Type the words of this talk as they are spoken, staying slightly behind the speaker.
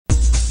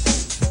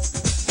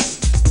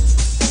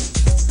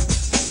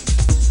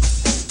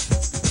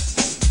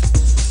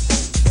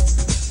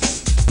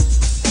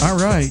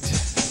right.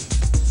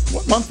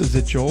 What month is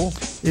it, Joel?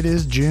 It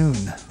is June.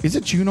 Is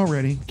it June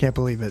already? Can't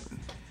believe it.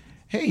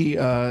 Hey,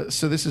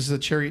 so this is the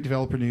Chariot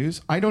Developer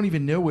News. I don't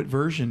even know what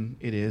version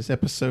it is.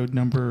 Episode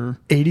number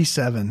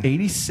 87.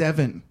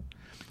 87.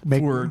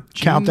 Make For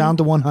countdown June-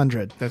 to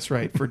 100. That's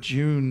right. For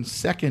June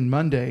 2nd,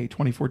 Monday,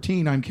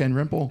 2014, I'm Ken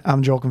Rimple.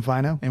 I'm Joel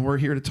Confino. And we're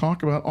here to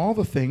talk about all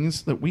the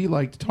things that we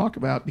like to talk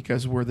about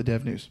because we're the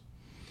Dev News.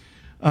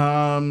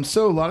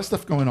 So a lot of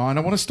stuff going on.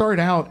 I want to start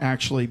out,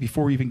 actually,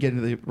 before we even get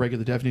into the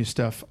regular Dev News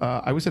stuff.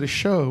 I was at a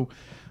show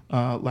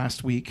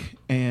last week,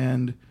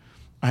 and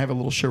I have a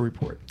little show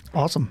report.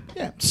 Awesome.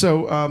 Yeah.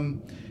 So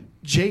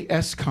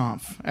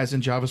JSConf, as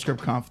in JavaScript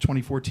Conf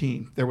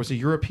 2014. There was a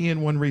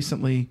European one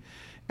recently,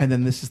 and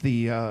then this is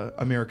the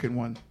American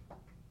one.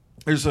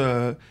 There's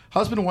a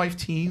husband and wife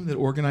team that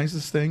organized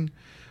this thing,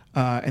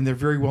 and they're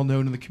very well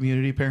known in the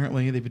community,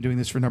 apparently. They've been doing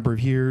this for a number of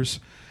years.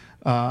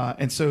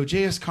 And so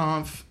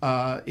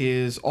JSConf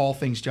is all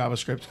things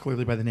JavaScript,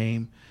 clearly by the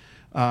name.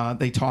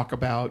 They talk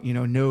about,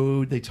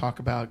 Node. They talk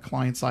about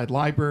client-side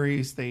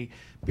libraries. They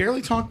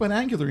barely talk about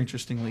Angular,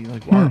 interestingly,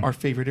 like our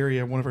favorite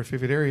area, one of our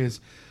favorite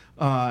areas.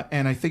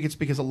 And I think it's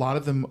because a lot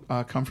of them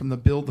come from the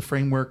build the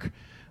framework,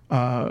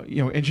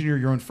 engineer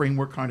your own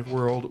framework kind of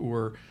world,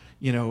 or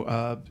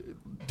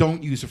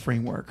don't use a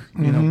framework,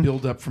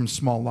 build up from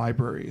small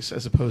libraries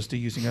as opposed to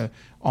using a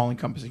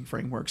all-encompassing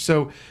framework.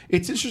 So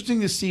it's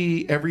interesting to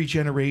see every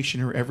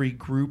generation or every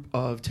group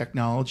of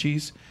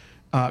technologies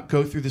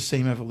go through the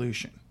same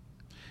evolution.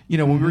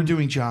 When we were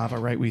doing Java,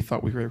 right, we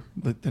thought we were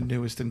the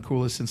newest and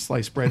coolest in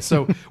sliced bread.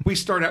 So we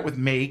start out with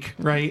Make,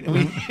 right?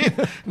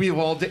 And we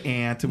evolved to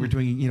Ant, and we're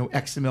doing,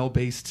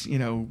 XML-based,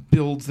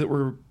 builds that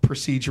were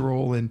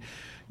procedural, and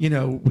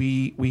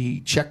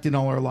we checked in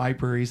all our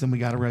libraries, and we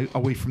got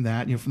away from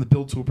that. From the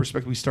build tool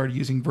perspective, we started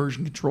using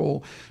version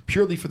control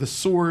purely for the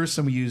source,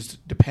 and we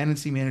used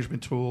dependency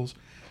management tools.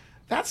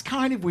 That's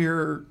kind of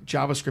where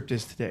JavaScript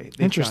is today.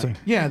 Interesting.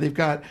 They've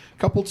got a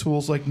couple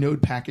tools like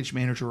Node Package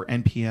Manager, or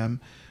NPM,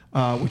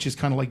 which is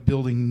kind of like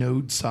building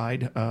node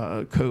side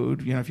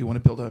code. If you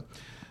want to build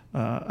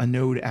a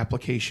Node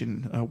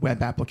application, a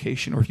web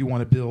application, or if you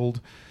want to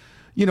build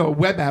a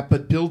web app,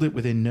 but build it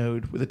within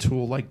Node with a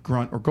tool like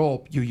Grunt or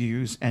Gulp, you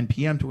use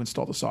NPM to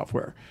install the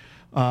software.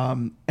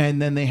 And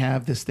then they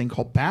have this thing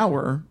called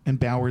Bower, and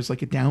Bower is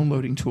like a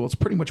downloading tool. It's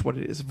pretty much what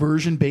it is,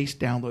 version-based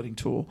downloading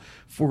tool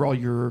for all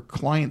your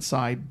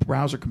client-side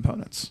browser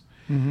components.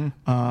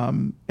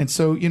 And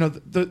so,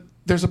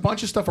 there's a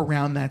bunch of stuff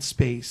around that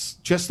space,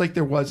 just like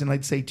there was in,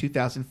 I'd say,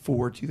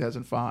 2004,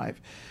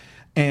 2005.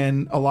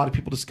 And a lot of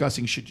people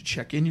discussing, should you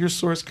check in your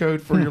source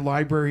code for your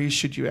libraries?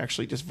 Should you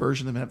actually just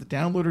version them and have the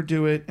downloader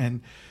do it?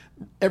 And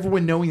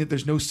everyone knowing that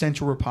there's no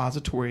central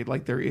repository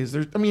like there is.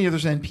 There's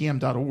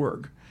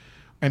npm.org,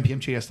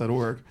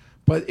 npmjs.org,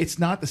 but it's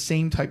not the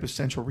same type of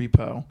central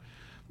repo.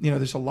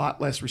 There's a lot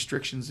less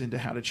restrictions into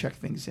how to check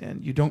things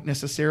in. You don't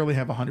necessarily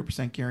have a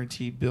 100%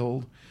 guaranteed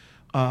build.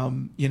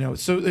 So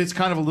it's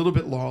kind of a little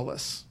bit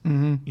lawless,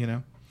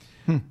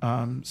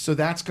 So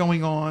that's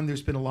going on.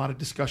 There's been a lot of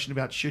discussion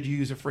about should you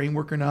use a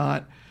framework or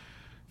not.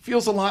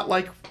 Feels a lot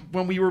like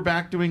when we were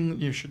back doing,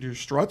 should you use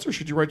struts or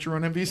should you write your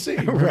own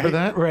MVC? Remember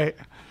that? Right.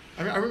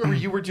 I remember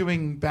you were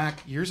doing, back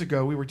years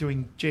ago, we were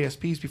doing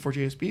JSPs before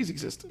JSPs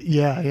existed.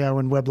 Yeah,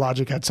 when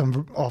WebLogic had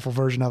some awful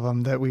version of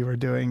them that we were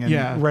doing,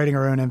 and writing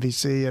our own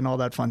MVC and all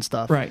that fun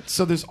stuff. Right.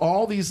 So there's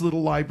all these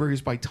little libraries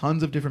by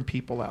tons of different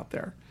people out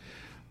there.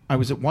 I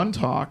was at one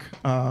talk,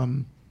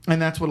 and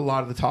that's what a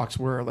lot of the talks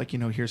were, like,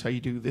 here's how you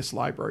do this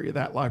library or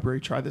that library,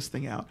 try this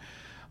thing out.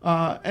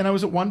 And I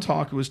was at one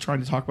talk who was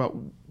trying to talk about,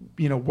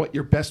 what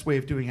your best way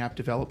of doing app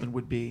development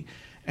would be.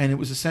 And it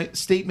was a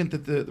statement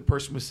that the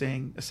person was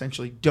saying,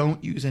 essentially,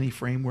 don't use any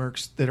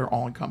frameworks that are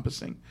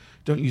all-encompassing.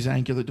 Don't use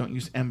Angular, don't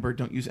use Ember,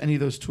 don't use any of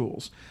those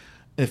tools.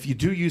 If you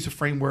do use a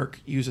framework,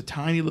 use a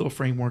tiny little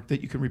framework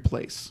that you can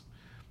replace.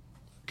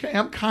 Okay,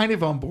 I'm kind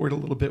of on board a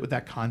little bit with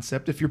that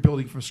concept. If you're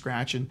building from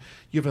scratch and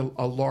you have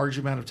a large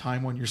amount of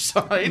time on your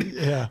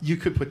side, you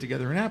could put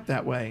together an app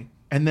that way.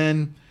 And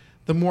then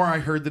the more I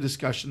heard the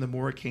discussion, the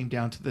more it came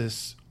down to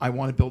this: I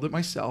want to build it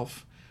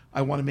myself.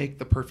 I want to make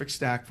the perfect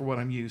stack for what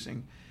I'm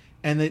using.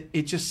 And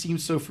it just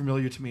seems so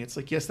familiar to me. It's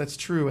like, yes, that's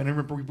true. And I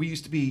remember we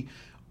used to be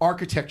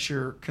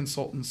architecture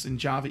consultants in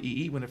Java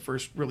EE when it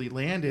first really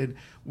landed.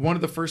 One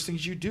of the first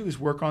things you do is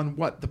work on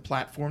the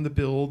platform, the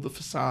build, the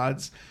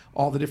facades,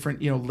 all the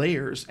different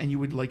layers, and you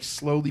would like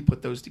slowly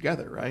put those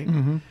together, right?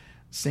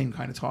 Same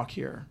kind of talk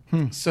here.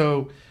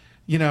 So,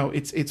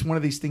 it's one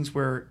of these things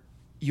where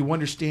you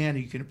understand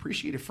and you can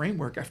appreciate a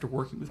framework after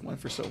working with one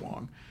for so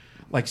long,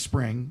 like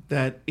Spring,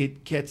 that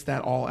it gets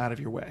that all out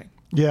of your way.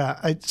 Yeah,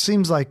 it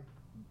seems like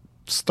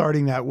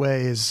starting that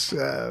way is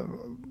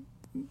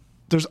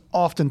there's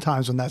often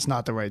times when that's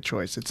not the right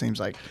choice. It seems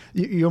like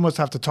you almost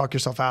have to talk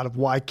yourself out of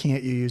why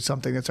can't you use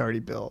something that's already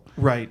built.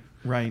 Right.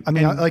 I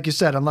mean, like you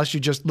said, unless you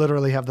just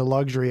literally have the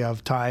luxury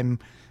of time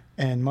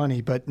and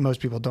money, but most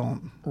people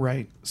don't.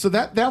 Right. So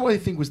that I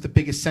think was the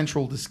biggest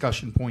central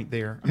discussion point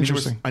there. I mean,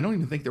 Interesting. I don't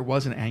even think there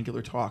was an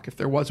Angular talk. If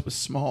there was, it was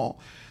small.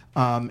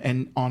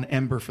 And on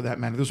Ember for that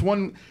matter. There's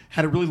one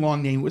had a really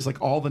long name. It was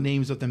like all the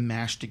names of them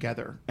mashed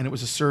together, and it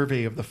was a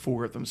survey of the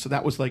 4 of them. So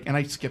that was like, and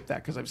I skipped that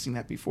because I've seen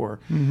that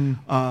before.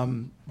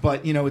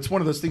 But it's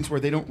one of those things where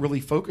they don't really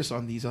focus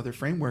on these other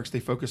frameworks. They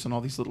focus on all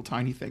these little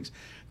tiny things.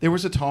 There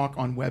was a talk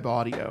on web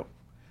audio.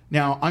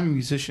 Now, I'm a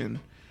musician.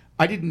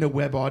 I didn't know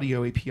web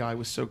audio API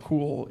was so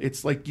cool.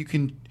 It's like you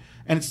can,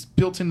 and it's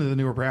built into the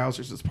newer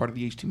browsers as part of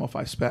the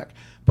HTML5 spec.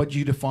 But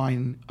you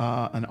define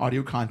an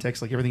audio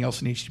context, like everything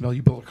else in HTML,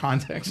 you build a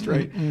context,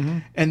 right?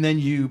 And then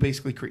you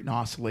basically create an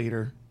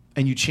oscillator,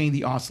 and you chain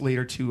the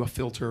oscillator to a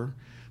filter.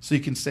 So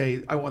you can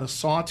say, I want a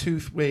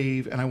sawtooth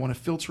wave, and I want to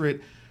filter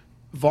it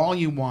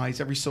volume-wise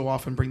every so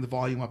often, bring the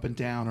volume up and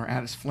down, or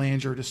add a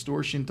flanger,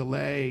 distortion,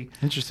 delay.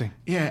 Interesting.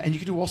 Yeah, and you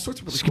can do all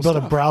sorts of really You cool could build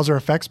stuff. a browser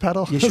effects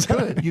pedal. Yes, you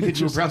could. You could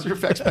do a browser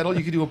effects pedal.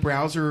 You could do a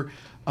browser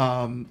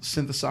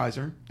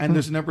synthesizer. And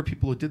there's a number of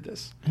people who did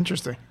this.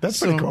 Interesting. That's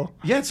pretty cool.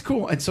 Yeah, it's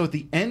cool. And so at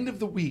the end of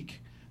the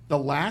week, the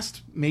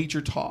last major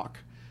talk,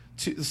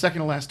 the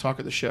second to last talk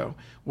of the show,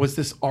 was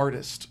this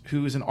artist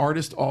who is an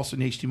artist also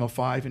in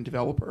HTML5 and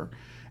developer.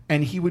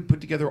 And he would put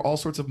together all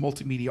sorts of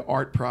multimedia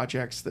art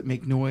projects that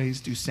make noise,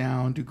 do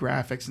sound, do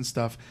graphics and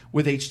stuff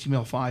with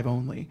HTML5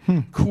 only.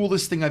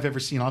 Coolest thing I've ever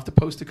seen. I'll have to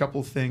post a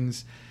couple of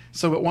things.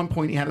 So at one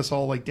point, he had us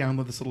all like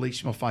download this little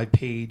HTML5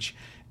 page.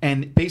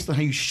 And based on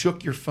how you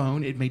shook your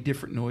phone, it made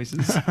different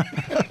noises.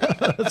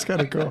 That's kind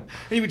of cool. And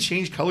he would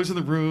change colors in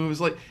the room. It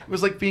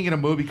was like being at a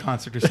Moby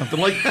concert or something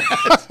like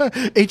that.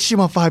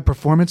 HTML5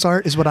 performance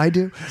art is what I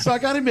do. So I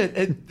got to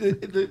admit,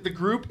 the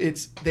group,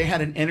 they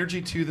had an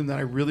energy to them that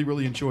I really,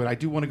 really enjoyed. I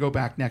do want to go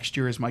back next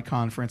year as my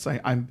conference.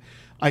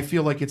 I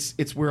feel like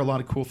it's where a lot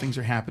of cool things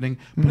are happening.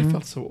 But I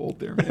felt so old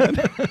there, man.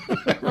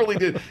 I really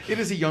did. It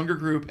is a younger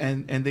group,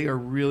 and they are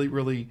really,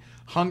 really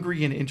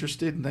hungry and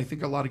interested, and I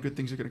think a lot of good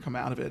things are going to come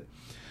out of it.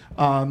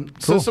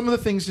 So some of the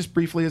things, just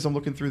briefly, as I'm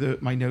looking through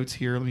my notes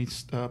here, let me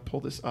pull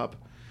this up.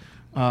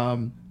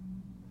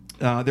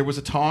 There was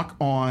a talk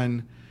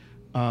on,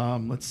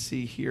 let's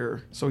see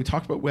here. So we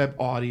talked about web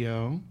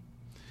audio.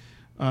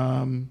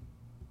 And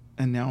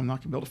now I'm not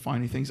going to be able to find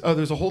any things. Oh,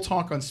 there's a whole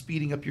talk on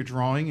speeding up your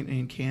drawing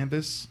in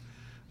Canvas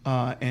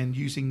and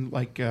using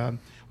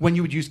when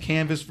you would use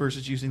Canvas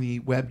versus using the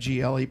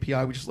WebGL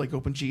API, which is like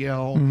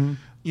OpenGL,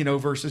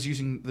 versus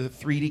using the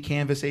 3D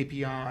Canvas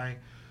API.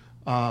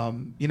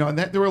 And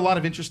there were a lot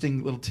of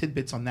interesting little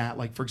tidbits on that.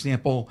 Like, for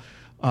example,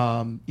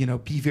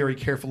 be very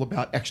careful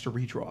about extra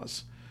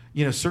redraws.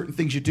 Certain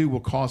things you do will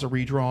cause a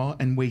redraw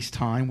and waste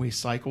time, waste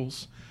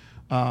cycles.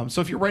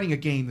 So if you're writing a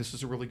game, this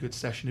is a really good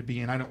session to be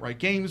in. I don't write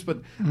games,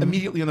 but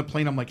immediately on the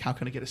plane, I'm like, how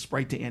can I get a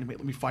sprite to animate?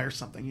 Let me fire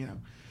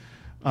something,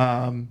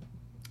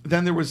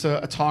 Then there was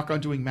a talk on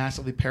doing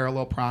massively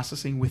parallel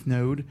processing with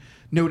Node.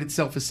 Node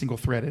itself is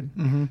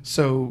single-threaded.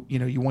 So,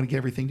 you want to get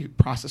everything to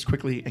process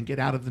quickly and get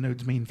out of the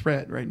Node's main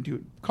thread, right, and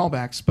do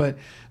callbacks. But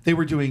they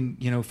were doing,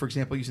 for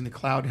example, using the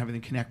cloud and having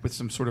them connect with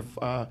some sort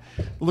of,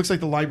 it looks like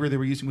the library they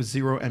were using was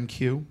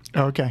ZeroMQ.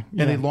 Oh, okay.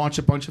 Yeah. And they launched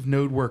a bunch of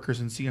Node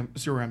workers in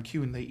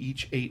ZeroMQ, and they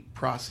each ate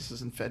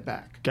processes and fed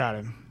back. Got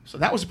it. So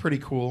that was pretty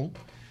cool.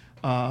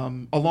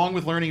 Along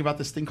with learning about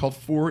this thing called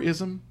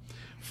forism.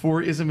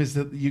 Forism is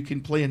that you can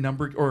play a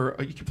number, or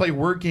you can play a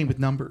word game with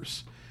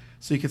numbers.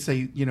 So you could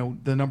say,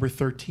 the number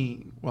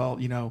 13. Well,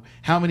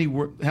 how many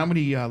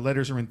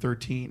letters are in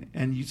 13?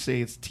 And you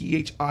say it's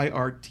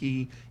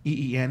THIRTEEN.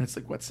 It's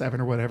like 7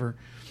 or whatever.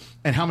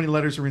 And how many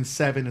letters are in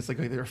 7? It's like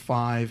there are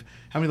 5.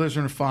 How many letters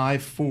are in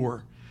 5?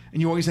 4.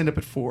 And you always end up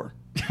at 4.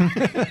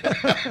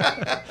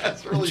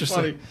 That's really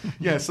funny.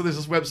 Yeah. So there's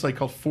this website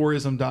called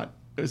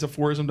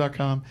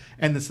forism.com,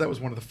 and that was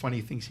one of the funny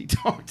things he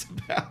talked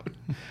about.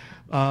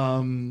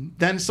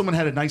 Then someone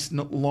had a nice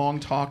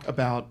long talk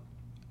about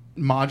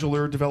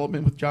modular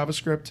development with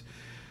JavaScript.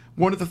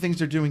 One of the things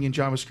they're doing in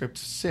JavaScript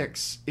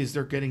 6 is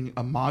they're getting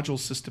a module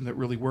system that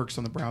really works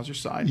on the browser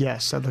side.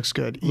 Yes, that looks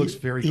good. It looks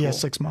very cool.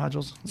 ES6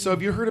 modules. So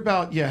have you heard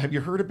about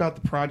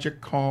the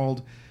project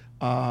called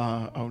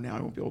now I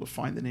won't be able to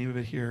find the name of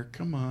it here.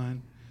 Come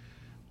on.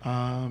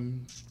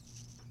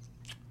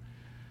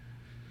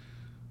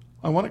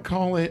 I want to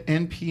call it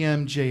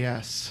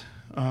NPM.js.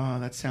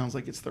 That sounds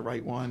like it's the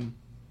right one.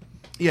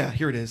 Yeah,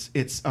 here it is.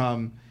 It's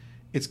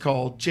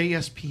called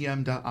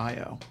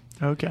JSPM.io.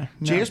 Okay.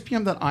 No.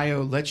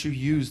 JSPM.io lets you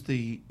use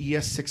the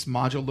ES6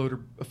 module loader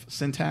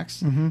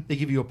syntax. They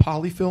give you a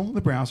polyfill in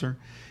the browser,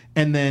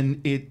 and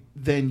then it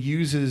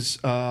uses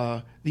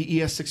the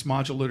ES6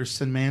 module loader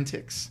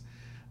semantics.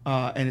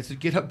 And it's a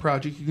GitHub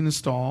project you can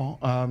install.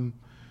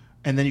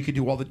 And then you can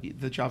do all the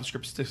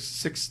JavaScript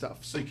 6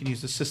 stuff. So you can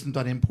use the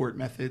system.import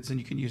methods, and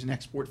you can use an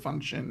export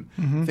function,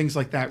 things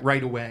like that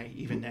right away,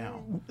 even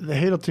now. The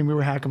Hadel team, we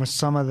were hacking with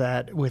some of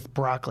that with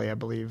Broccoli, I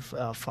believe,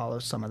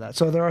 follows some of that.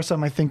 So there are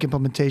some, I think,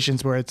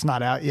 implementations where it's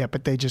not out yet,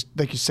 but they just,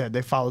 like you said,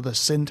 they follow the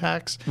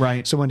syntax.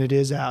 Right. So when it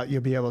is out, you'll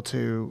be able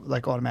to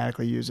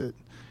automatically use it.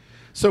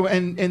 So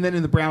and then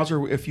in the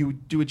browser, if you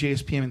do a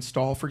JSPM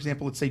install, for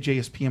example, let's say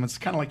JSPM, it's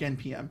kind of like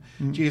NPM.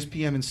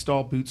 JSPM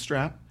install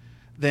Bootstrap.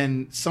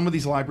 Then some of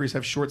these libraries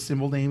have short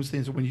symbol names.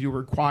 Things when you do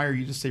require,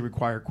 you just say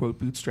require quote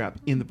Bootstrap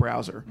in the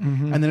browser,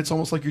 and then it's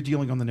almost like you're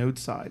dealing on the Node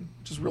side,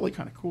 which is really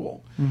kind of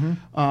cool.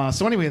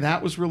 So anyway,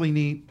 that was really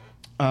neat.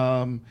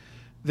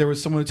 There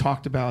was someone who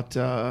talked about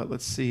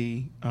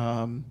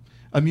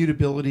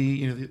immutability.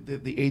 You know,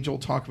 the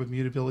age-old talk of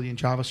immutability in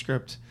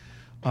JavaScript.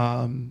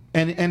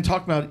 And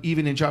talk about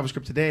even in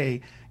JavaScript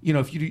today, you know,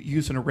 if you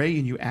use an array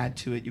and you add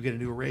to it, you get a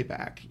new array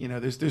back. You know,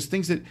 there's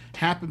things that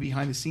happen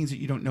behind the scenes that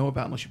you don't know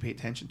about unless you pay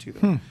attention to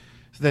them.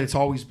 So that it's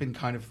always been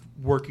kind of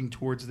working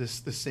towards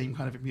the same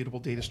kind of immutable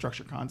data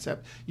structure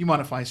concept. You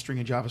modify a string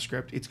in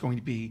JavaScript, it's going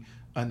to be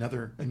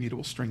another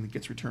immutable string that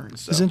gets returned.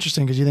 So. It's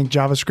interesting because you think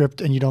JavaScript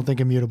and you don't think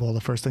immutable.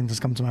 The first thing that's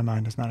come to my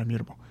mind is not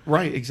immutable.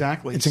 Right,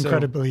 exactly. It's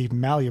incredibly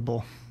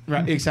malleable.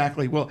 Right,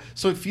 exactly. Well,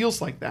 so it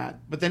feels like that.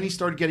 But then he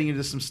started getting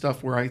into some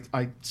stuff where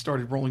I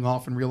started rolling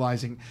off and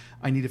realizing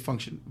I need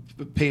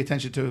to pay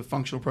attention to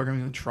functional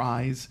programming and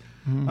tries,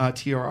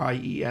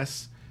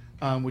 TRIES,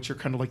 which are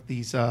kind of like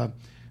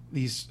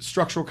these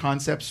structural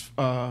concepts,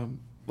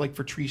 like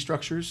for tree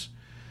structures.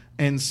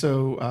 And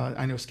so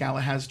I know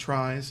Scala has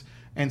tries,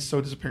 and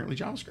so does apparently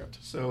JavaScript.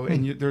 So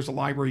there's a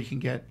library you can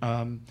get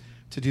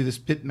to do this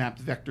bitmapped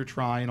vector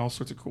try and all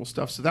sorts of cool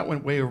stuff. So that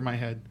went way over my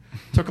head.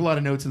 Took a lot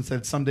of notes and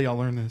said, someday I'll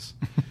learn this.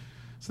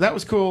 So that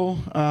was cool.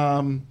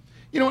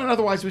 You know, and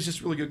otherwise it was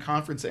just a really good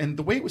conference. And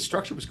the way it was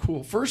structured was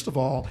cool. First of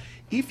all,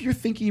 if you're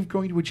thinking of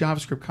going to a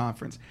JavaScript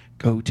conference,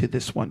 go to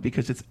this one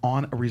because it's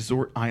on a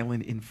resort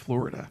island in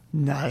Florida.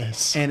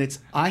 Nice. And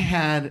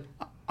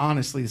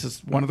honestly, this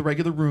is one of the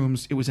regular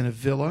rooms. It was in a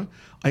villa.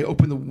 I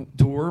opened the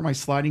door, my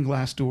sliding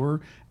glass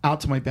door, out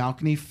to my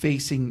balcony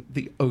facing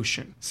the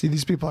ocean. See,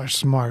 these people are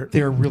smart.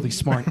 They're really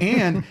smart.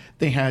 And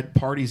they had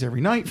parties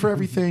every night for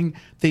everything.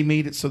 They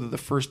made it so that the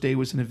first day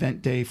was an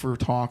event day for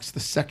talks. The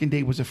second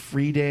day was a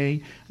free day.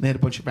 And they had a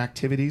bunch of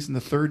activities. And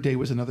the third day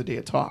was another day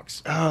of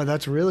talks. Oh,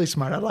 that's really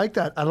smart. I like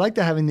that. I like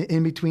that having the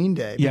in-between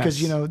day. Because,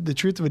 Yes. you know, the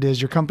truth of it is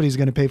your company's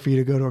going to pay for you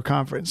to go to a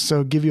conference.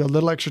 So give you a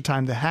little extra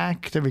time to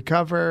hack, to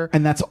recover.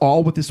 And that's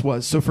all what this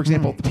was. So, for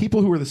example, the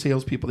people who were the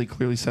salespeople, they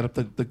clearly set up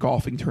the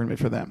golfing tournament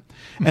for them.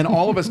 And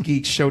all of us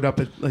geeks showed up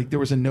at, like, there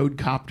was a Node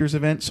Copters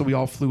event, so we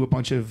all flew a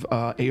bunch of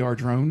AR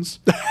drones.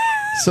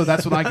 So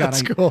that's what I got.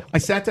 That's cool. I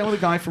sat down with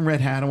a guy from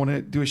Red Hat. I want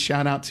to do a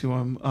shout out to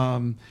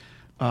him,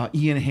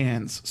 Ian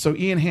Hands. So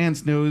Ian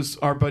Hands knows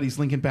our buddies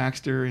Lincoln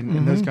Baxter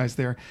and those guys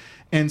there.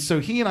 And so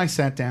he and I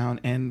sat down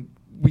and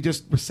we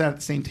sat at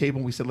the same table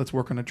and we said, let's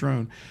work on a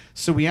drone.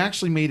 So we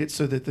actually made it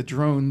so that the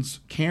drone's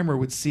camera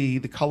would see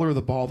the color of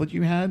the ball that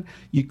you had.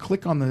 You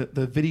click on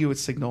the video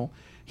signal.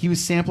 He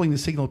was sampling the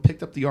signal,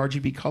 picked up the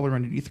RGB color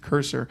underneath the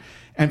cursor.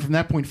 And from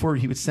that point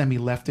forward, he would send me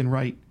left and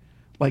right,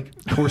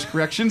 like course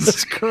corrections.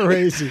 That's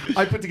crazy.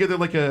 I put together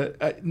like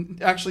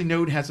actually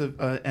Node has a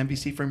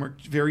MVC framework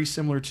very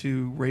similar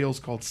to Rails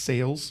called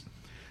Sails.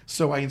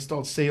 So I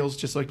installed Sails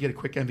just so I could get a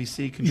quick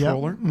MVC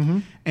controller.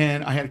 Yep.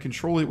 And I had a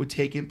controller that would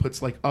take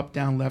inputs like up,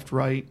 down, left,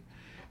 right.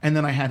 And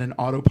then I had an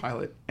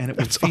autopilot, and it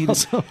would feed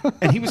awesome.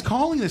 And he was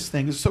calling this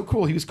thing. It was so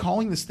cool. He was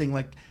calling this thing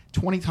like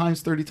 20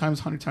 times, 30 times,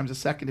 100 times a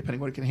second, depending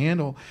on what it can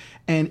handle.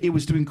 And it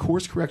was doing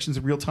course corrections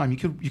in real time. You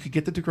could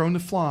get the drone to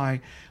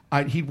fly.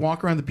 He'd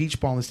walk around the beach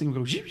ball, and this thing would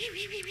go,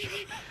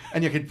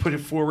 and you could put it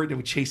forward, and it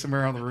would chase him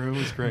around the room. It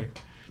was great.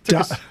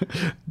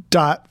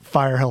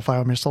 Fire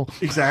Hellfire missile.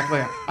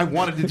 Exactly. I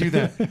wanted to do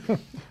that.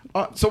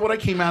 So what I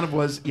came out of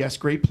was, yes,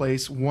 great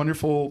place,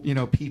 wonderful,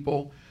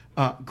 people,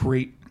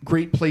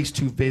 great place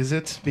to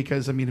visit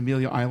because,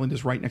 Amelia Island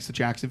is right next to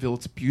Jacksonville.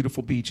 It's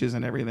beautiful beaches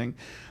and everything.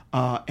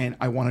 And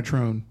I want a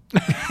drone.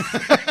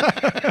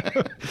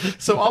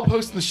 So I'll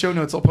post in the show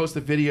notes, I'll post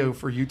a video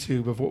for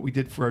YouTube of what we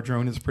did for our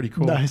drone. It's pretty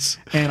cool. Nice.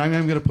 And I'm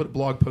going to put a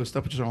blog post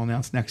up, which I'll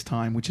announce next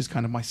time, which is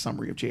kind of my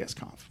summary of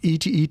JSConf.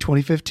 ETE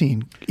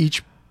 2015.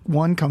 Each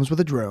one comes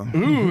with a drone.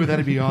 Ooh,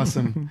 that'd be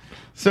awesome.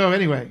 So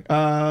anyway,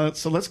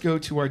 so let's go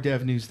to our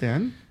dev news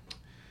then.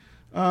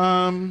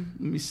 Let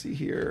me see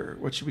here.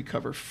 What should we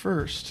cover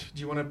first?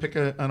 Do you want to pick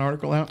an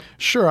article out?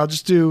 Sure, I'll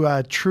just do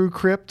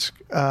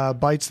TrueCrypt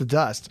bites the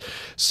dust.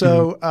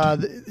 So,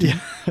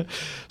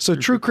 so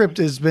TrueCrypt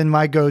has been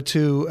my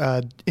go-to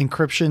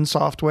encryption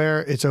software.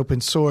 It's open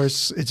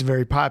source. It's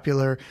very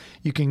popular.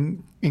 You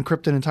can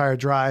encrypt an entire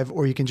drive,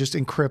 or you can just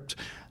encrypt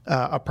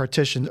a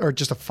partition or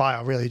just a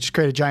file. Really, you just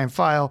create a giant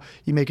file.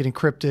 You make it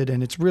encrypted,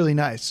 and it's really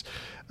nice.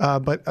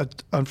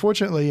 But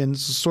unfortunately, and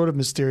this is sort of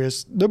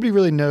mysterious, nobody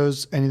really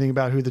knows anything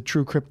about who the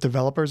TrueCrypt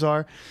developers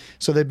are.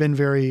 So they've been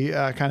very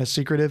kind of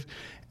secretive.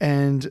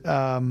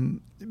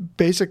 And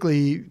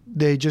basically,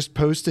 they just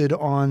posted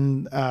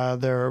on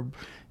their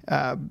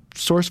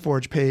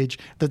SourceForge page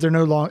that they're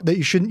no longer, that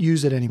you shouldn't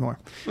use it anymore.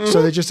 Mm-hmm.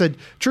 So they just said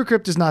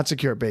TrueCrypt is not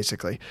secure,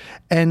 basically.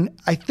 And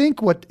I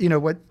think what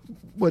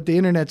the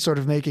internet's sort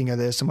of making of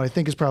this, and what I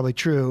think is probably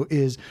true,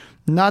 is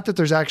not that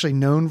there's actually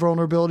known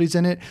vulnerabilities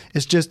in it.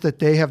 It's just that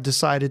they have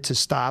decided to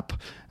stop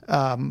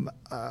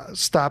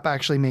stop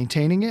actually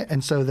maintaining it.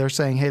 And so they're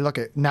saying, hey, look,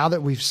 now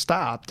that we've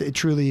stopped, it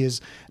truly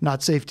is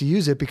not safe to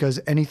use it because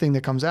anything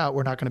that comes out,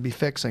 we're not going to be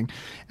fixing.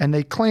 And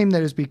they claim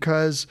that it's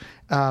because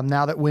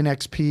now that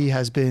WinXP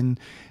has been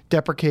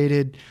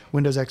deprecated,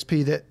 Windows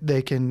XP, that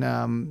they can,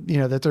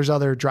 that there's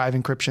other drive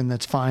encryption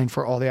that's fine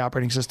for all the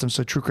operating systems,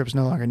 so TrueCrypt's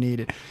no longer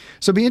needed.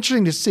 So it'll be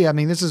interesting to see. I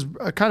mean, this is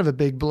kind of a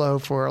big blow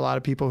for a lot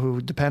of people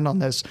who depend on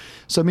this.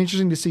 So it'll be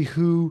interesting to see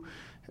who,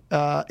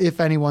 if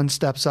anyone,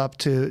 steps up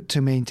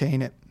to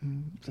maintain it.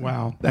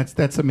 Wow,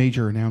 that's a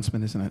major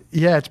announcement, isn't it?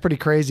 Yeah, it's pretty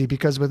crazy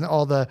because with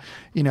all the,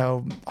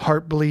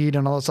 Heartbleed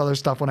and all this other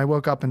stuff, when I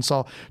woke up and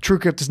saw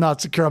TrueCrypt is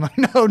not secure, I'm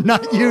like, no,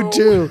 not you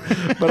too.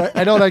 But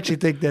I don't actually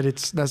think that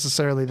it's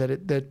necessarily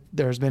that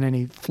there's been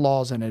any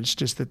flaws in it. It's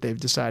just that they've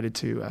decided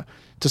to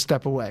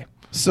step away.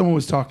 Someone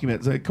was talking about,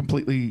 it's a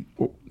completely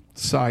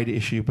side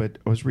issue, but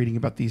I was reading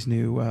about these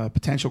new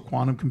potential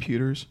quantum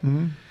computers.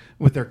 Mm-hmm.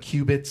 With their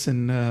qubits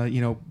and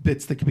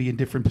bits that could be in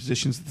different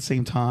positions at the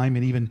same time,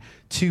 and even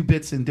 2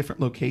 bits in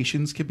different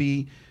locations could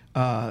be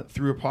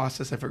through a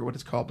process. I forget what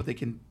it's called, but they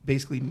can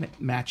basically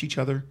match each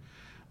other.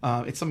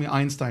 It's something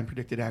Einstein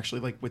predicted,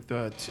 actually, like with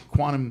the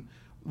quantum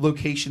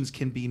locations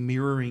can be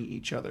mirroring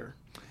each other.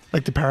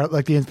 Like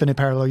the infinite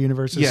parallel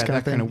universes, yeah, kind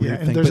that kind of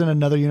weird thing. If there's in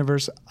another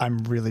universe, I'm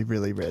really,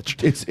 really rich.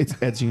 It's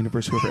Ed's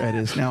universe, whoever Ed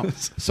is now.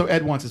 So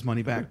Ed wants his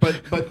money back.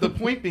 But the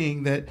point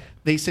being that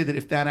they say that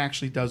if that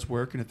actually does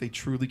work, and if they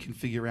truly can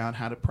figure out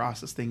how to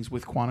process things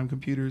with quantum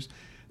computers,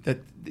 that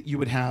you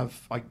would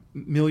have like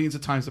millions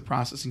of times the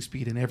processing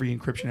speed in every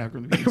encryption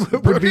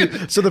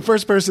algorithm. So the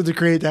first person to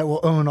create that will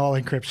own all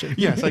encryption.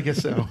 Yes, I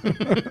guess so.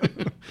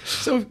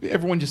 So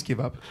everyone just give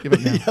up. Give up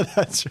now. Yeah,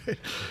 that's right.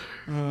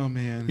 Oh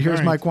man! Here's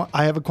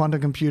I have a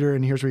quantum computer,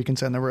 and here's where you can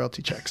send the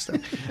royalty checks.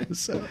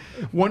 So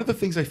one of the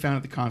things I found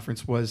at the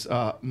conference was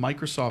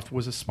Microsoft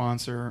was a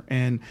sponsor,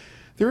 and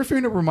there are a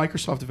fair number of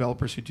Microsoft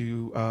developers who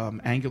do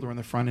Angular on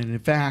the front end. And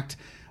in fact,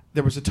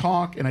 there was a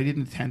talk, and I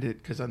didn't attend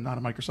it because I'm not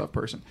a Microsoft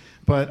person,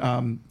 but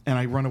and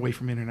I run away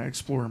from Internet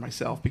Explorer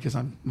myself because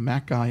I'm a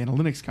Mac guy and a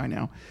Linux guy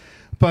now.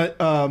 But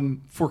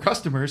for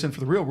customers and for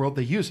the real world,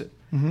 they use it.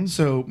 Mm-hmm.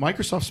 So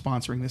Microsoft's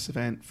sponsoring this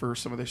event for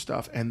some of their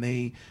stuff, and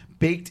they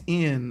baked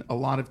in a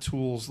lot of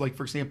tools. Like,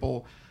 for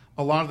example,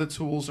 a lot of the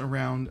tools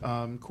around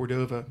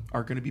Cordova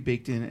are going to be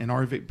baked in and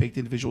are baked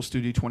into Visual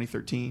Studio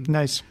 2013.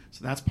 Nice.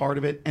 So that's part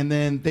of it. And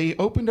then they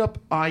opened up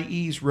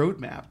IE's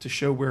roadmap to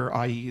show where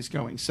IE is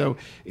going. So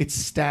it's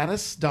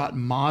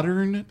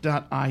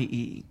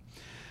status.modern.ie.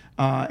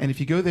 And if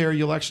you go there,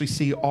 you'll actually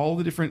see all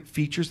the different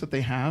features that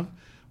they have,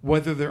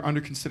 whether they're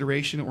under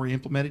consideration or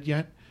implemented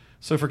yet.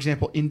 So, for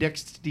example,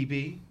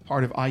 IndexedDB,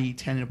 part of IE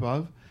 10 and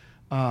above.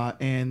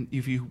 And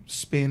if you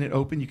span it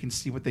open, you can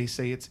see what they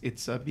say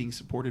it's being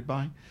supported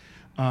by.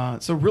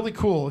 So really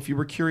cool if you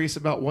were curious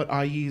about what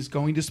IE is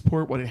going to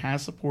support, what it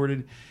has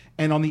supported.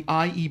 And on the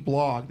IE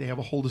blog, they have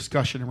a whole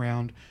discussion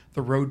around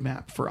the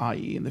roadmap for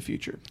IE in the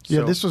future.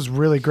 Yeah, this was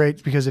really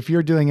great because if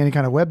you're doing any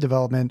kind of web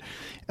development,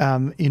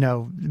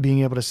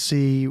 being able to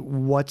see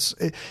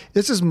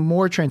this is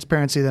more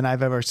transparency than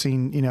I've ever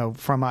seen,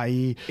 from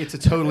IE. It's a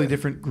totally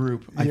different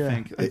group, I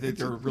think.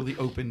 They're really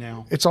open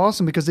now. It's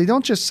awesome because they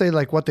don't just say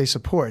like what they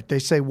support. They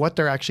say what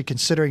they're actually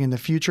considering in the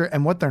future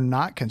and what they're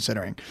not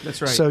considering.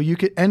 That's right. So you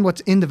could, and what's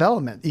in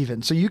development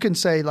even. So you can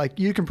say like,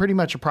 you can pretty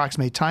much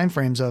approximate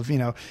timeframes of,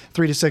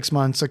 3 to 6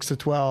 months, 6 to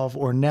 12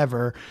 or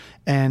never.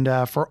 And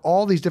for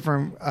all these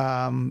different,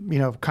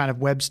 kind of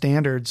web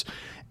standards.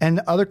 And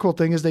the other cool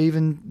thing is they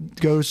even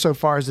go so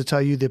far as to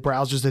tell you the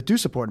browsers that do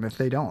support them if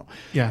they don't.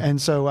 Yeah.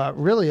 And so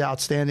really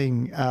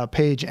outstanding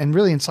page and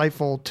really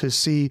insightful to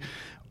see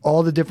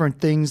all the different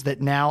things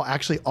that now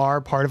actually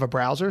are part of a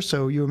browser.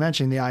 So you were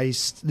mentioning the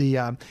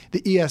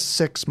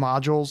ES6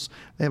 modules.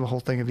 They have a whole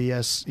thing of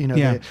ES,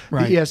 the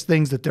ES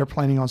things that they're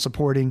planning on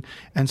supporting.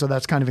 And so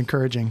that's kind of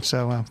encouraging.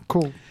 So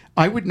cool.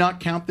 I would not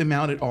count them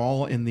out at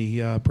all in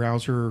the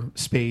browser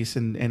space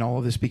and all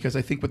of this because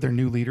I think with their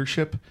new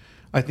leadership,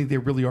 I think they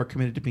really are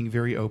committed to being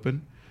very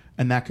open,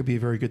 and that could be a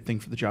very good thing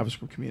for the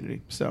JavaScript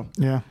community. So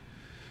yeah.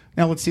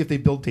 Now let's see if they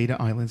build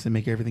data islands and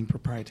make everything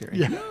proprietary.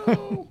 Yeah.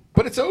 No,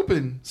 but it's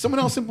open. Someone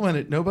else implement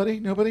it.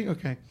 Nobody?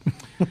 Okay.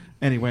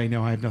 Anyway,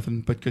 no, I have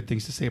nothing but good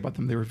things to say about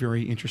them. They were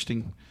very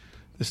interesting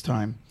this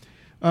time.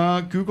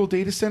 Google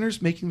data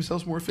centers making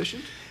themselves more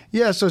efficient?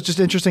 Yeah, so it's just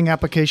interesting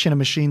application of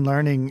machine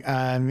learning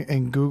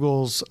and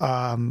Google's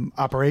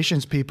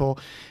operations people.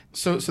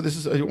 So this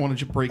is, I wanted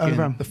to break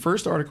in. The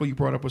first article you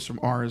brought up was from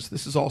Ars.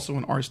 This is also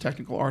an Ars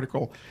technical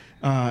article,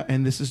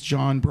 and this is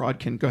John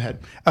Brodkin. Go ahead.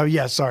 Oh,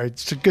 yeah, sorry.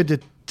 It's good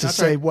to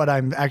say what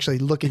I'm actually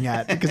looking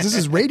at because this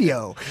is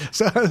radio.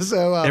 So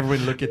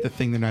everyone look at the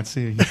thing they're not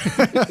seeing.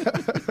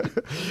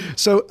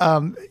 So,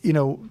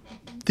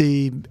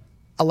 the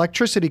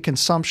electricity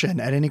consumption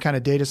at any kind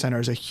of data center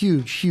is a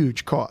huge,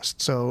 huge cost.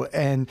 So,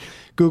 and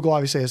Google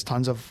obviously has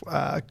tons of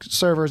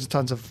servers,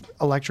 tons of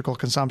electrical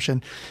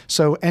consumption.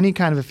 So any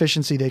kind of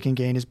efficiency they can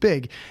gain is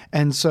big.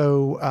 And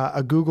so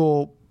a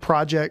Google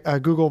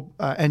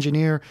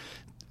engineer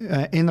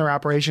in their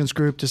operations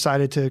group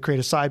decided to create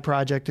a side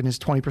project in his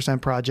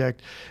 20%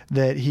 project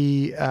that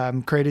he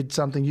created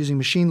something using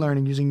machine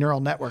learning, using neural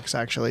networks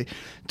actually,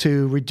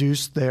 to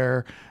reduce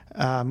their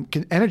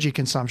energy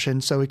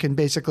consumption. So it can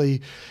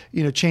basically,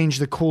 change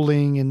the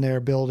cooling in their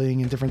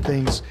building and different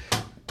things.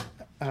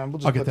 We'll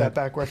just put that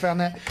back where I found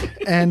that.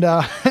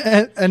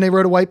 And they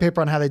wrote a white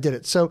paper on how they did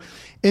it. So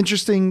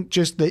interesting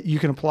just that you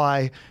can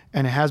apply,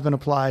 and it has been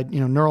applied,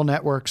 neural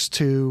networks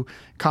to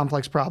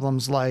complex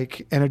problems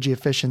like energy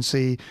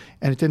efficiency.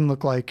 And it didn't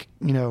look like,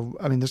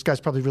 this guy's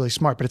probably really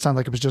smart, but it sounded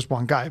like it was just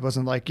one guy. It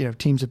wasn't like,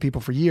 teams of people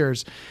for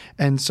years.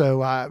 And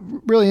so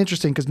really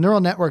interesting because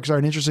neural networks are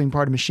an interesting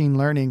part of machine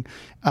learning,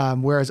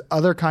 whereas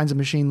other kinds of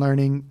machine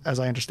learning, as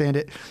I understand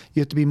it,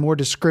 you have to be more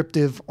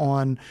descriptive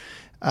on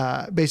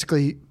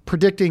basically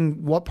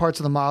predicting what parts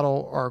of the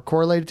model are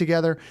correlated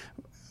together.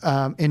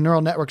 In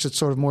neural networks, it's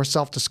sort of more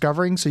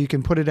self-discovering. So you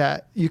can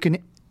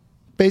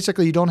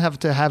you don't have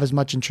to have as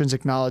much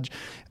intrinsic knowledge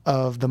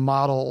of the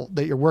model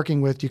that you're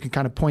working with. You can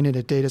kind of point it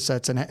at data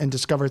sets and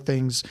discover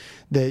things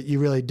that you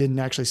really didn't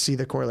actually see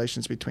the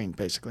correlations between,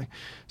 basically.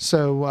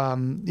 So,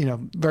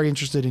 very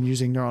interested in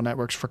using neural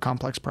networks for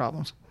complex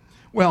problems.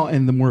 Well,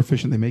 and the more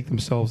efficient they make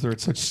themselves, they're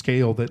at such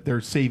scale that they're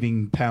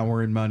saving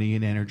power and money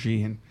and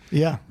energy and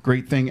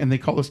great thing. And they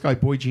call this guy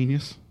Boy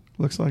Genius,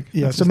 looks like.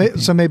 Yeah,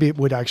 so maybe it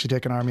would actually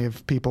take an army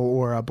of people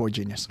or a Boy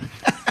Genius.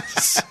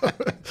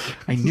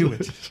 I knew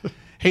it.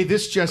 Hey,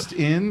 this just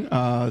in,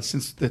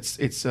 since it's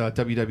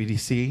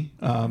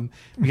WWDC,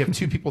 we have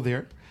 2 people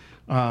there.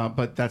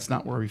 But that's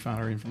not where we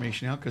found our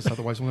information out because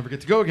otherwise we'll never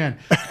get to go again.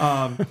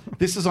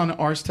 This is on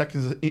Ars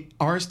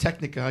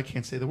Technica, I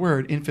can't say the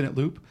word, Infinite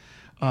Loop.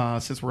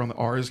 Since we're on the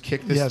Ars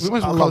kick, we might as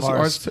well call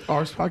this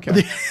Ars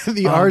podcast.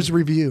 The Ars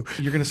review.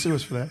 You're going to sue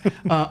us for that.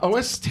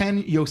 OS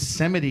 10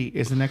 Yosemite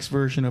is the next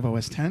version of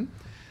OS 10.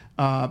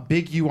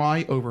 Big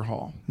UI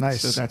overhaul.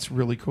 Nice. So that's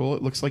really cool.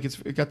 It looks like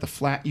it got the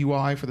flat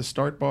UI for the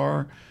start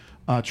bar,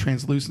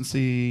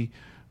 translucency,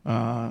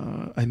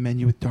 a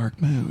menu with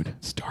dark mode.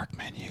 It's dark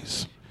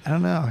menus. I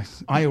don't know.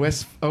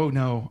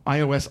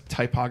 iOS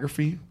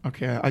typography.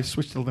 Okay, I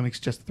switched to Linux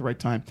just at the right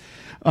time.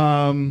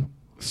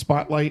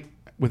 Spotlight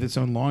with its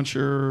own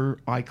launcher,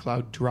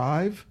 iCloud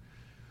Drive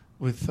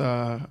with,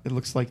 it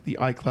looks like the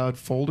iCloud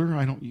folder.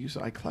 I don't use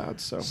iCloud,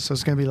 so. So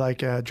it's going to be like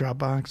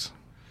Dropbox?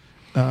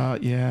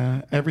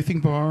 Yeah, everything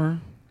bar.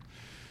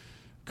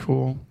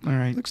 Cool. All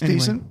right. Looks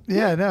decent.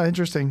 Yeah, no,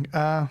 interesting.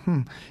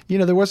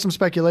 There was some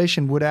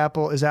speculation.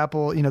 Is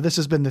Apple, this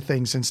has been the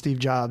thing since Steve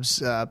Jobs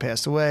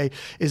passed away.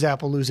 Is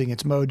Apple losing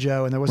its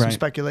mojo? And there was some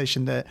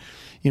speculation that,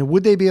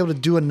 would they be able to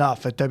do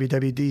enough at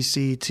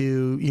WWDC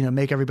to,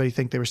 make everybody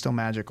think they were still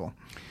magical?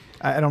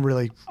 I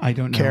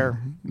don't care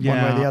one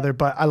way or the other,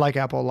 but I like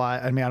Apple a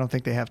lot. I mean, I don't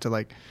think they have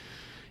to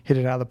hit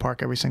it out of the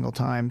park every single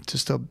time to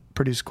still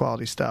produce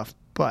quality stuff.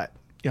 But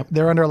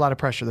they're under a lot of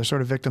pressure. They're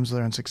sort of victims of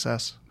their own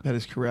success. That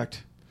is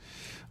correct.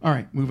 All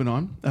right, moving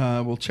on.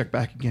 We'll check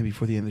back again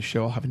before the end of the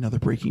show. I'll have another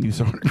breaking news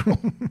article.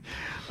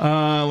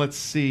 Let's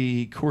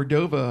see.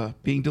 Cordova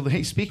being delayed.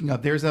 Hey, speaking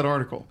of, there's that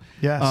article.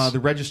 Yes. The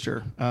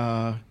Register,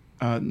 Neil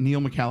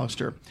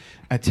McAllister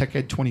at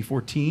TechEd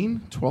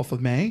 2014, 12th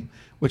of May,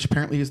 which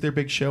apparently is their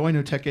big show. I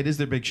know TechEd is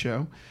their big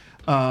show.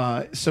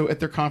 So at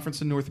their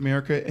conference in North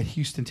America at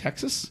Houston,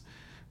 Texas,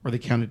 where they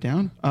counted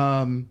down,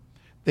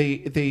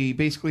 they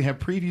basically have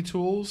preview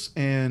tools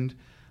and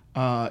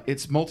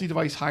it's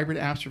multi-device hybrid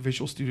apps for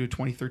Visual Studio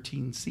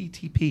 2013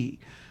 CTP.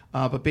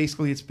 But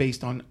basically it's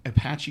based on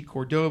Apache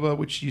Cordova,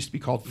 which used to be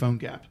called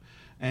PhoneGap.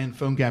 And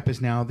PhoneGap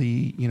is now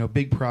the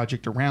big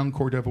project around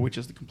Cordova, which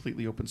is the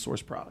completely open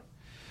source product.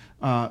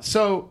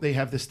 So they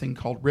have this thing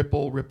called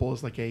Ripple. Ripple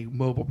is like a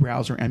mobile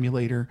browser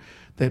emulator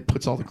that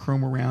puts all the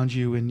Chrome around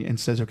you and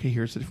says, okay,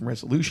 here's the different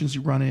resolutions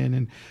you run in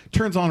and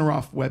turns on or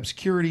off web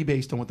security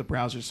based on what the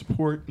browsers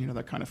support,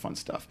 that kind of fun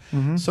stuff.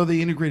 Mm-hmm. So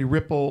they integrated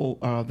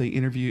Ripple. They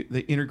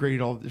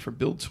integrated all the different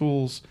build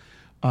tools.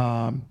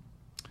 And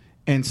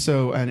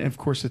of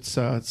course,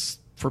 it's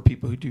for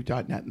people who do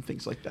 .NET and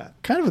things like that.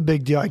 Kind of a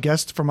big deal, I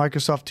guess, for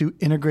Microsoft to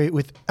integrate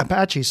with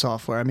Apache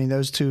software. I mean,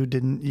 those two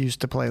didn't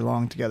used to play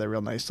along together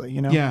real nicely,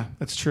 Yeah,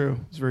 that's true.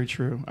 It's very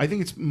true. I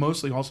think it's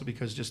mostly also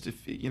because just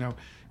if,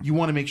 you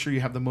want to make sure you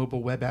have the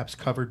mobile web apps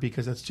covered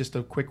because that's just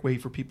a quick way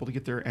for people to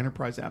get their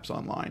enterprise apps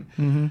online.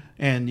 Mm-hmm.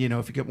 And,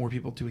 if you get more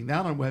people doing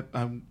that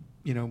on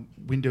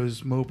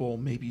Windows Mobile,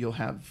 maybe you'll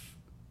have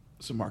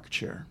some market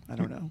share. I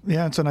don't know.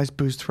 Yeah, it's a nice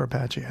boost for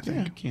Apache, I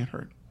think. Yeah, can't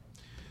hurt.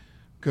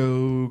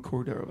 Go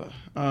Cordova.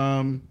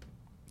 All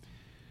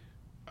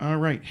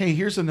right. Hey,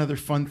 here's another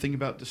fun thing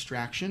about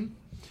distraction.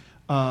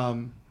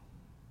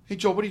 Hey,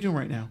 Joel, what are you doing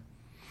right now?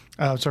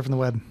 Surfing the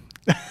web.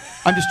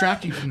 I'm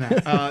distracting you from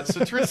that.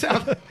 So it turns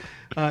out,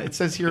 it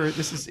says here,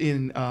 this is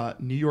in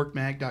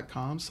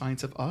NewYorkMag.com,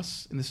 Science of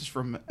Us, and this is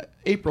from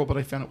April, but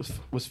I found it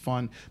was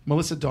fun.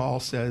 Melissa Dahl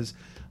says,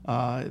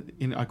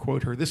 I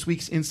quote her, "This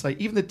week's insight,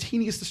 even the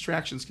teeniest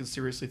distractions can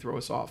seriously throw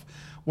us off.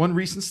 One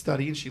recent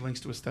study, and she links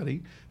to a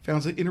study,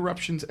 found that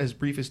interruptions as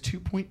brief as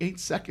 2.8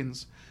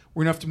 seconds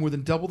were enough to more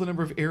than double the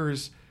number of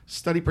errors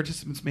study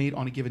participants made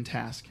on a given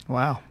task.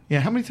 Wow.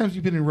 Yeah, how many times have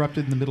you been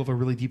interrupted in the middle of a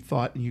really deep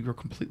thought and you were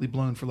completely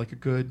blown for like a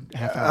good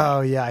half hour?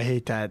 Oh, yeah, I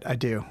hate that. I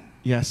do.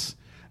 Yes.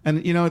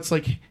 And, it's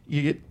like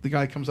you get the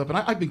guy comes up, and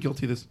I've been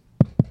guilty of this.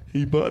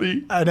 Hey,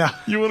 buddy. I know.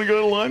 You want to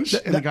go to lunch?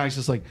 And the guy's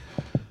just like...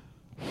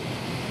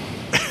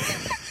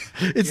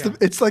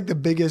 It's like the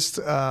biggest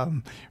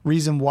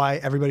reason why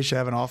everybody should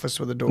have an office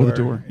with a door. With a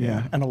door,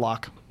 yeah. And a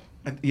lock.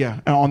 And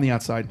on the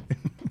outside.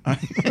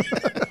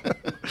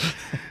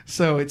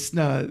 So it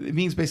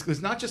means basically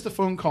it's not just a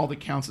phone call that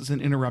counts as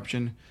an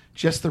interruption,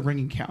 just the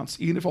ringing counts.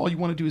 Even if all you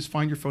want to do is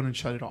find your phone and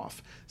shut it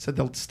off, said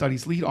the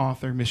study's lead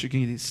author,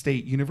 Michigan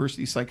State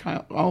University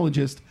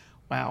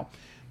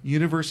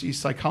University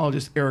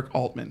psychologist Eric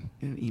Altman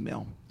in an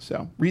email.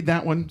 So read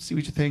that one, see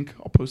what you think.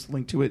 I'll post a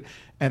link to it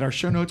at our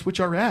show notes,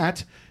 which are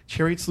at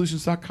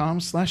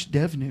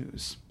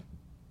chariotSolutions.com/devnews.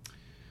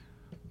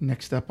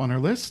 Next up on our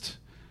list,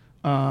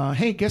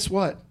 hey, guess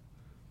what?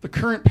 The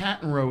current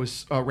patent row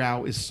is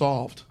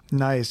solved.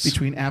 Nice.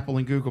 Between Apple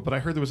and Google, but I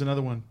heard there was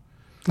another one.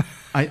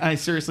 I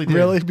seriously did.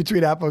 Really?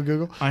 Between Apple and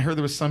Google? I heard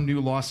there was some new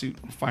lawsuit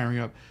firing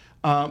up.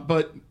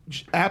 But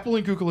Apple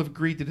and Google have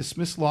agreed to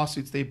dismiss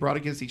lawsuits they brought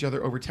against each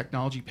other over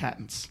technology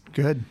patents.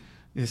 Good.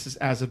 This is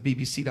as of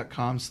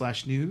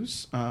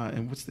bbc.com/news.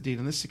 And what's the date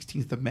on this?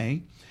 16th of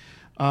May.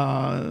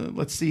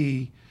 Let's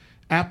see.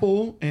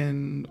 Apple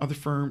and other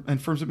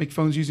firms that make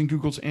phones using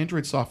Google's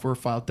Android software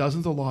filed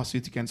dozens of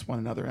lawsuits against one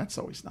another. That's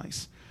always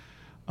nice.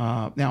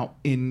 Now,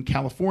 in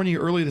California,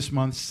 early this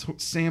month,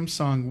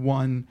 Samsung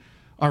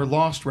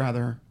lost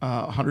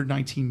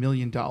 $119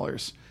 million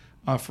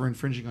for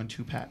infringing on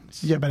 2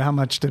 patents. Yeah, but how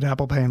much did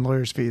Apple pay in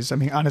lawyers' fees? I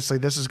mean, honestly,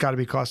 this has got to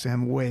be costing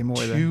him way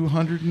more than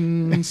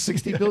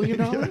 $260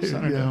 billion? I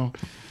don't know.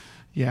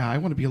 Yeah, I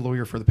want to be a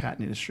lawyer for the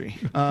patent industry.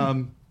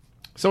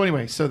 So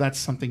anyway, that's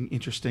something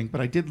interesting. But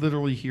I did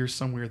literally hear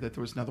somewhere that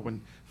there was another one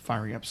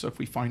firing up. So if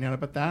we find out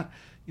about that,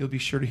 you'll be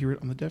sure to hear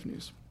it on the Dev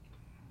News.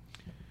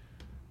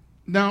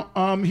 Now,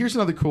 here's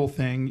another cool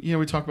thing.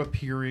 We talk about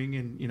peering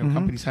and,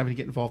 companies having to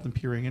get involved in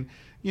peering. And,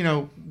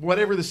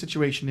 whatever the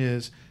situation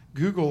is,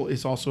 Google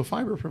is also a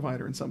fiber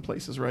provider in some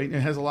places, right? And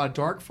it has a lot of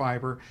dark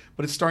fiber,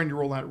 but it's starting to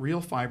roll out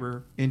real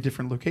fiber in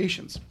different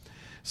locations.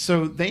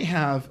 So they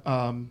have,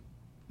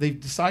 they've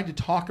decided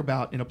to talk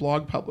about in a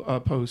blog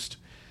post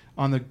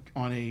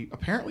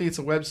apparently it's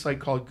a website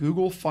called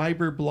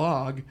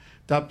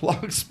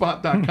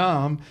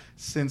googlefiberblog.blogspot.com.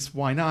 Since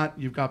why not?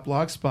 You've got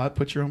Blogspot,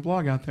 put your own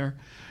blog out there.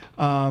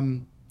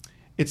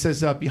 It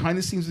says behind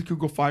the scenes with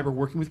Google Fiber,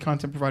 working with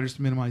content providers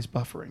to minimize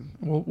buffering.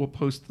 We'll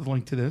post the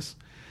link to this.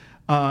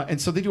 And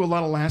so they do a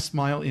lot of last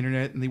mile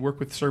internet, and they work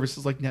with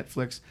services like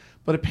Netflix.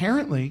 But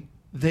apparently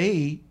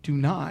they do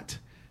not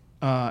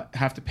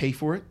have to pay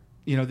for it.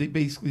 They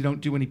basically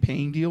don't do any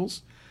paying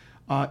deals.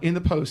 In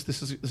the post,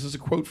 this is a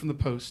quote from the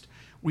post.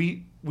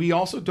 We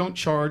also don't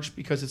charge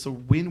because it's a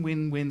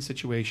win-win-win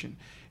situation.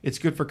 It's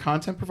good for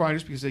content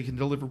providers because they can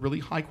deliver really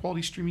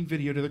high-quality streaming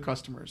video to their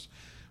customers.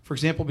 For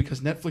example,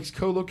 because Netflix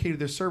co-located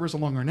their servers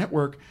along our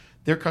network,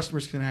 their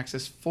customers can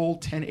access full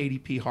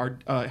 1080p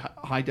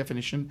high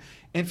definition.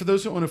 And for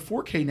those who own a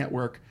 4K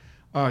network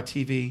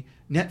TV,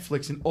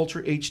 Netflix in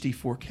Ultra HD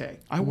 4K.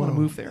 I want to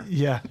move there.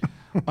 Yeah.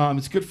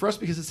 It's good for us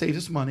because it saves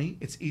us money.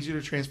 It's easier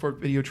to transport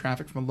video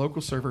traffic from a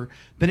local server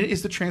than it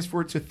is to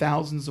transport to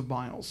thousands of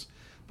miles.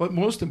 But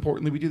most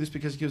importantly, we do this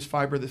because it gives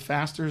fiber the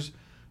fastest,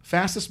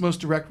 most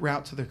direct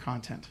route to their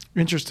content.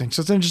 Interesting. So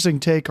it's an interesting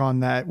take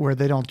on that, where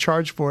they don't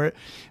charge for it,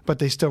 but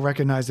they still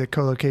recognize that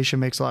co-location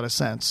makes a lot of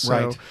sense. So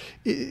right.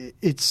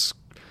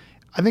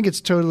 I think it's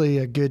totally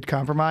a good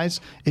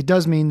compromise. It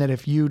does mean that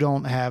if you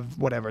don't have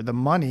the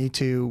money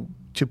to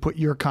put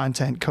your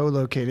content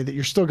co-located, that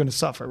you're still going to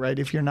suffer, right?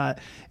 If you don't,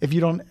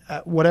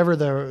 whatever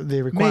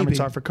the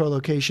requirements are for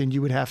co-location,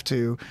 you would have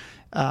to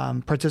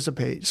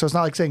participate. So it's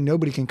not like saying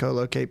nobody can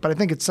co-locate, but I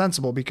think it's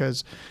sensible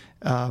because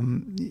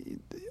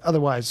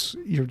otherwise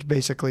you're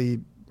basically,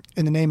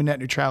 in the name of net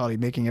neutrality,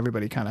 making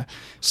everybody kind of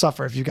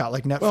suffer if you've got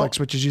like Netflix,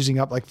 which is using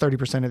up like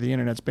 30% of the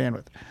internet's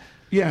bandwidth.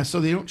 Yeah,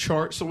 so they don't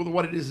charge. So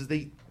what it is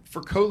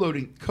for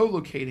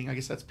co-locating, I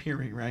guess that's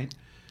peering, right?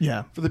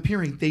 Yeah. For the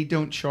peering, they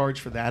don't charge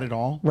for that at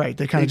all. Right.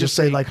 They kind of just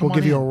say like, we'll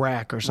give you a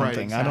rack or something.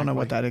 Right, exactly. I don't know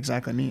what that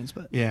exactly means,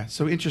 but yeah.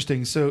 So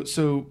interesting.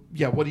 So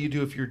yeah. What do you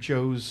do if you're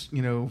Joe's,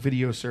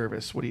 video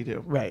service? What do you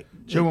do? Right.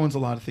 Joe owns a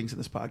lot of things in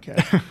this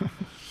podcast.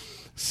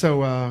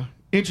 So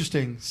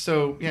interesting.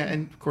 So yeah,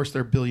 and of course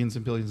there are billions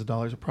and billions of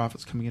dollars of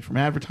profits coming in from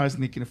advertising.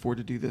 They can afford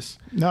to do this.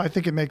 No, I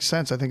think it makes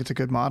sense. I think it's a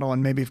good model,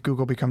 and maybe if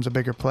Google becomes a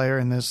bigger player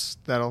in this,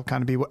 that'll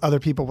kind of be other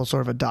people will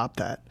sort of adopt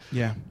that.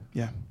 Yeah.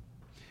 Yeah.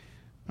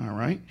 All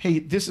right. Hey,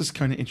 this is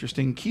kind of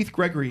interesting. Keith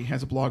Gregory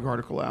has a blog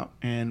article out,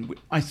 and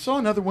I saw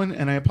another one,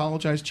 and I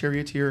apologize,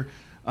 Charioteer.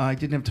 I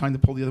didn't have time to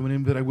pull the other one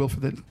in, but I will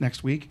for the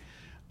next week.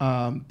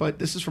 But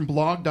this is from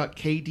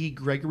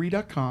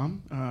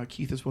blog.kdgregory.com.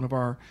 Keith is one of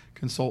our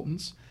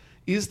consultants.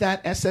 Is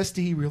that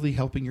SSD really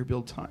helping your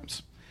build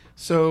times?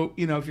 So,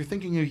 if you're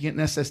thinking of getting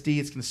an SSD,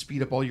 it's going to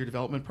speed up all your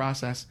development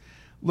process.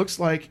 Looks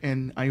like,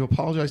 and I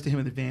apologize to him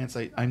in advance,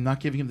 I'm not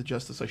giving him the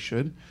justice I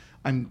should.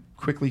 I'm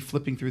quickly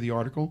flipping through the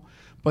article.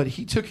 But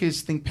he took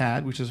his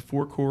ThinkPad, which is a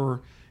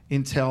 4-core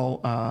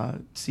Intel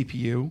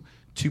CPU,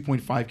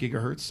 2.5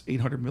 gigahertz,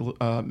 800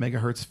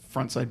 megahertz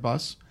front-side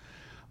bus,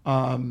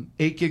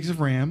 8 gigs of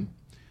RAM,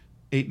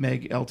 8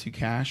 meg L2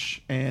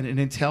 cache, and an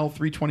Intel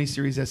 320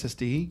 series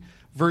SSD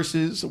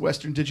versus a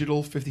Western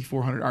Digital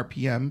 5400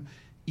 RPM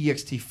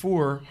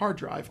ext4 hard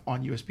drive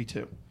on USB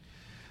 2.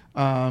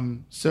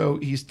 So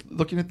he's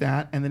looking at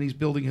that, and then he's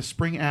building a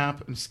Spring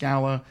app and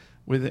Scala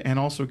and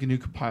also a GNU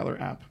compiler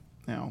app.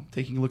 Now,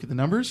 taking a look at the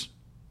numbers.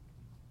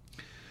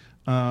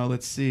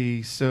 Let's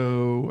see.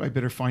 So I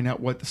better find out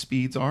what the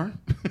speeds are.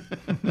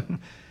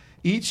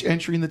 Each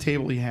entry in the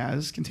table he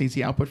has contains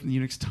the output from the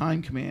Unix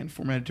time command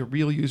formatted to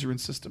real user and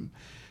system,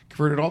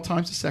 converted all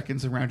times to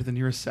seconds and rounded to the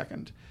nearest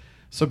second.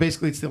 So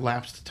basically, it's the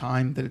elapsed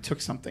time that it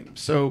took something.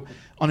 So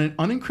on an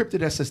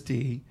unencrypted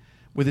SSD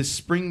with his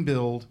Spring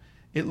build,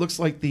 it looks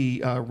like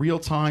the real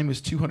time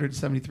is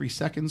 273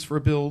 seconds for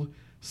a build,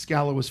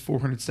 Scala was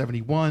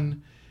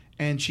 471,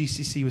 and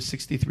GCC was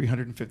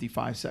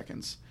 6,355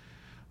 seconds.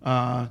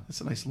 That's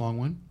a nice long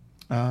one.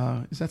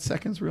 Is that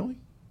seconds, really?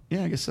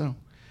 Yeah, I guess so.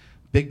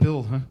 Big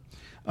build, huh?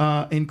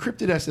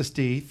 Encrypted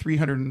SSD,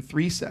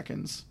 303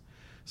 seconds,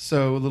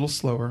 so a little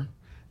slower.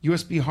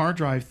 USB hard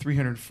drive,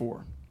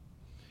 304.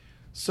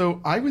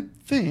 So I would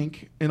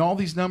think in all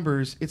these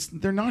numbers,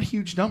 they're not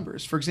huge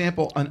numbers. For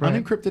example, an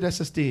unencrypted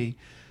SSD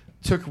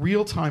took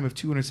real time of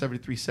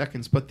 273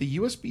 seconds, but the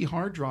USB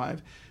hard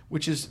drive,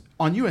 which is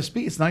on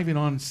USB, it's not even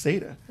on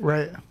SATA,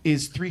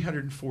 is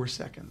 304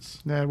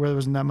 seconds. Yeah, where there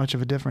wasn't that much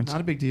of a difference.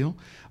 Not a big deal.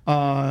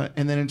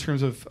 And then in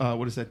terms of,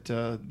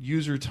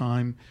 user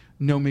time,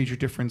 no major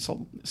difference.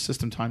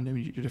 System time, no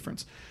major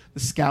difference.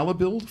 The Scala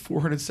build,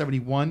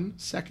 471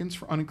 seconds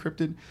for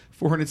unencrypted,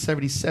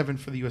 477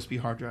 for the USB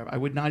hard drive. I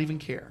would not even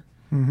care,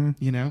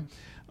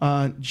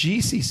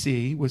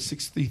 GCC was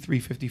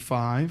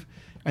 6355,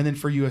 and then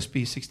for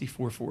USB,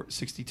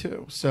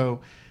 6462.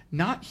 So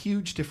not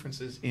huge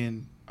differences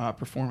in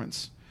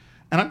performance.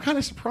 And I'm kind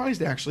of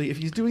surprised, actually, if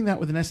he's doing that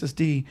with an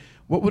SSD,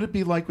 what would it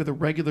be like with a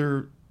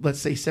regular, let's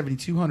say,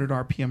 7,200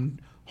 RPM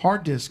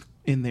hard disk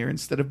in there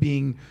instead of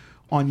being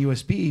on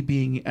USB,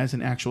 being as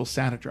an actual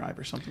SATA drive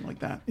or something like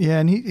that? Yeah,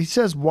 and he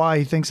says why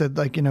he thinks that,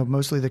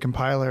 mostly the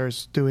compiler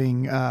is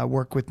doing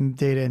work with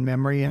data in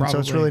memory, and so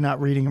it's really not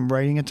reading and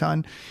writing a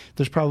ton.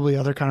 There's probably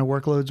other kind of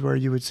workloads where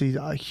you would see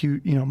a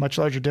huge, much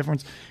larger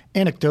difference.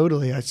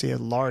 Anecdotally, I see a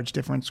large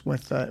difference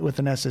with an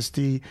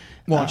SSD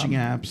launching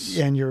apps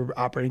and your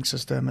operating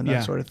system and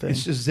that sort of thing.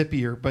 It's just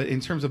zippier, but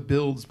in terms of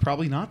builds,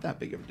 probably not that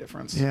big of a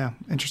difference. Yeah,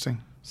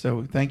 interesting.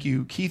 So thank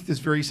you. Keith is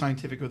very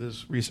scientific with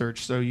his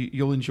research, so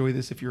you'll enjoy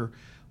this if you're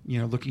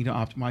looking to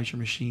optimize your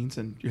machines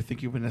and you're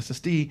thinking of an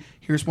SSD.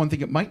 Here's one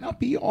thing it might not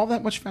be all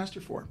that much faster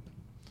for.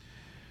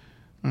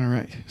 All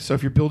right. So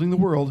if you're building the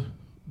world,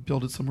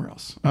 build it somewhere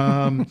else.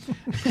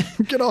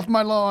 Get off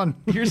my lawn.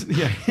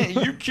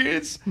 You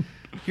kids.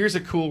 Here's a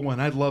cool one.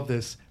 I love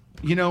this.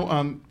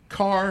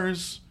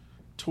 Cars,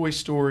 Toy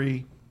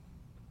Story,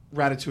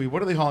 Ratatouille, what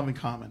do they all have in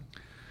common?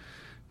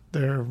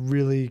 They're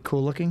really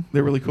cool looking.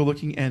 They're really cool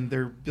looking, and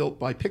they're built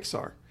by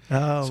Pixar.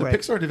 Oh, so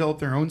Pixar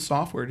developed their own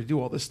software to do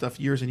all this stuff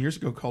years and years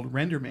ago called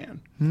RenderMan.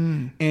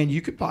 And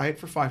you could buy it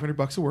for $500 a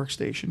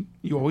workstation.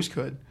 You always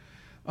could.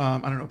 I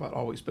don't know about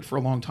always, but for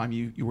a long time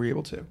you were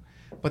able to.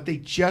 But they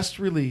just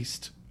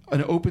released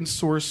an open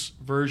source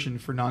version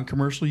for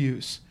non-commercial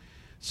use.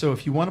 So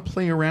if you want to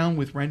play around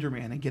with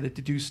RenderMan and get it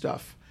to do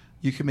stuff,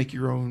 you can make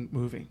your own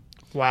movie.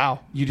 Wow.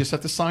 You just have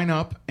to sign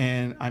up,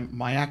 and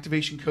my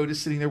activation code is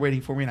sitting there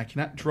waiting for me, and I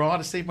cannot draw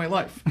to save my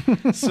life.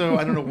 So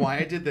I don't know why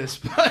I did this,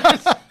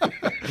 but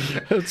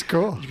that's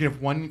cool. You can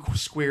have one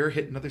square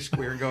hit another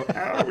square and go,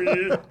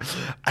 owie.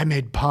 I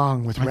made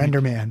Pong with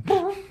RenderMan.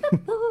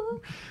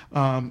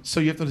 So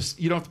you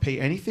don't have to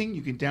pay anything.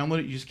 You can download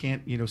it. You just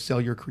can't,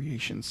 sell your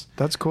creations.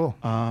 That's cool.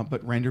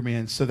 But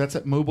RenderMan. So that's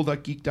at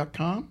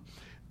mobile.geek.com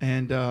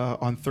and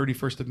on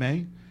 31st of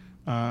May.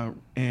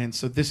 And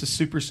so this is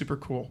super, super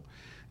cool.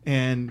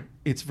 And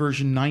it's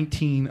version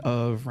 19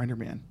 of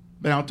RenderMan.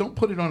 Now, don't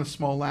put it on a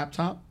small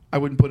laptop. I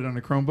wouldn't put it on a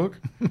Chromebook.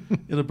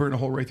 It'll burn a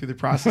hole right through the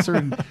processor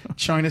and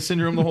China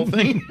syndrome, the whole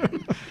thing.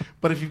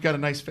 But if you've got a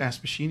nice,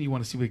 fast machine, you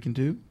want to see what it can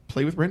do,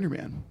 play with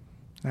RenderMan.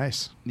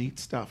 Nice. Neat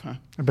stuff, huh?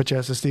 I bet your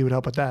SSD would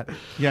help with that.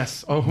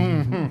 Yes.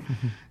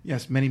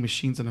 Yes, many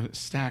machines in a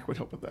stack would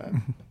help with that.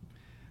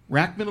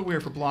 Rack middleware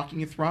for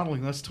blocking and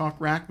throttling. Let's talk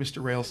Rack,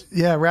 Mr. Rails.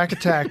 Yeah, Rack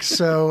Attacks.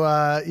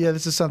 So,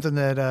 this is something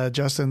that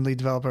Justin, lead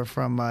developer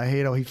from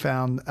Hadel, he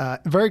found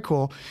very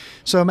cool.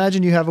 So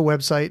imagine you have a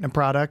website and a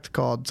product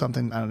called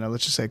something, I don't know,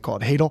 let's just say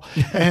called Hadel.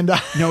 And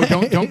no,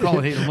 don't call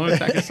it Hadel. Don't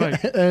attack a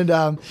site. And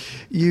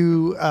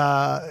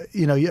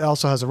it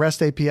also has a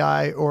REST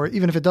API, or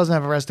even if it doesn't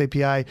have a REST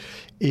API,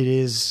 it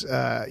is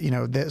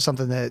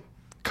something that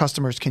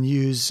customers can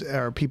use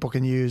or people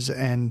can use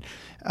and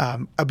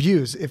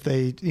abuse if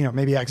they,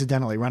 maybe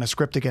accidentally run a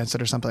script against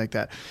it or something like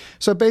that.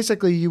 So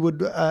basically, you would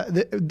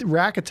the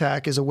Rack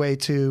Attack is a way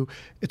to.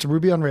 It's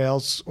Ruby on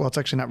Rails. Well, it's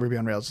actually not Ruby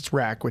on Rails. It's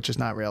Rack, which is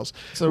not Rails.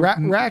 So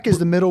Rack is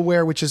the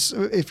middleware, which is,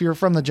 if you're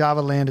from the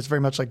Java land, it's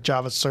very much like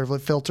Java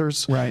servlet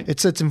filters. Right. It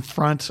sits in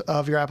front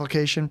of your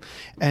application,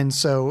 and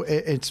so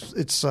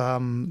it's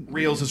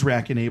Rails is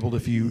Rack enabled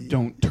if you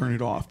don't turn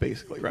it off,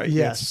 basically, right?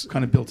 Yes. It's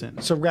kind of built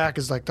in. So Rack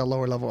is like the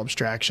lower level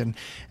abstraction,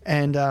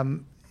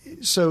 and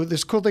so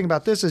this cool thing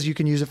about this is you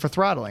can use it for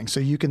throttling. So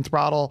you can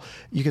throttle.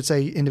 You could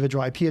say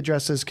individual IP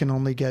addresses can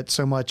only get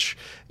so much.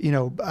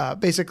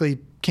 Basically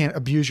can't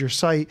abuse your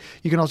site.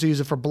 You can also use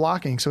it for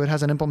blocking. So it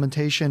has an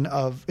implementation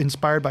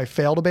inspired by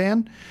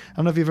Fail2Ban. I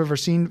don't know if you've ever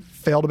seen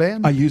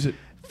Fail2Ban. I use it.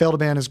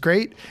 Fail2Ban is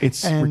great.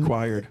 It's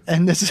required.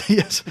 And this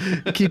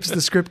keeps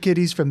the script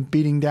kiddies from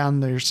beating down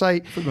their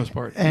site. For the most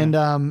part. And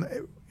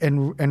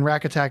and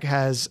Rack Attack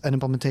has an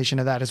implementation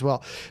of that as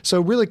well.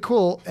 So really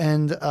cool,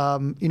 and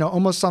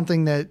almost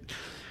something that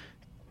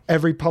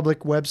every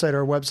public website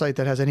or a website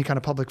that has any kind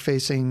of public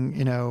facing,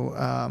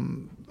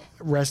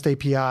 REST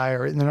API,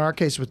 or in our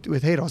case with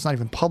Hadel, it's not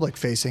even public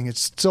facing.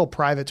 It's still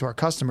private to our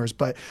customers,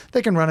 but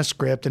they can run a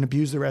script and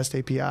abuse the REST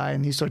API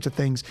and these sorts of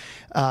things.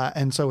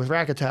 And so with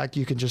Rack Attack,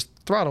 you can just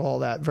throttle all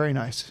that. Very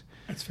nice.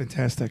 That's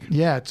fantastic.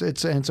 Yeah,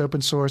 it's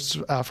open source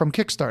from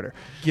Kickstarter.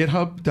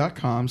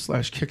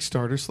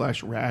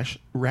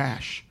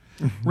 GitHub.com/Kickstarter/rash.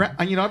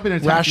 I've been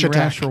attacking Rash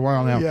Attack for a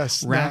while now.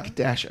 Yes.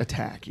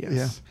 Rack-Attack, yes.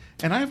 Yeah.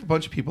 And I have a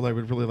bunch of people I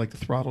would really like to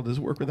throttle. Does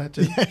it work with that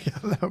too?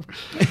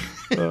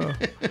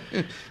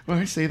 Well,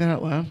 I say that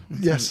out loud.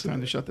 Yes.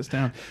 Time to shut this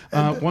down.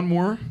 One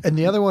more. And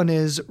the other one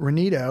is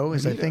Renito,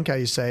 I think how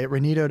you say it,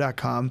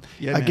 renito.com.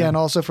 Yeah, Again,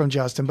 also from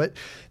Justin. But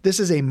this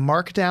is a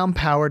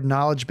Markdown-powered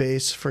knowledge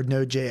base for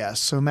Node.js.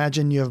 So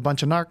imagine you have a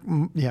bunch of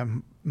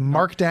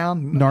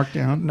Markdown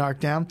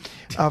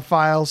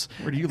files.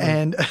 Where do you live?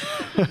 And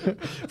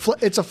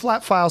it's a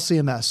flat file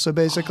CMS. So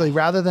basically,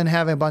 rather than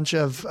having a bunch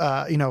of,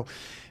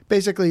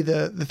 basically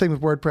the thing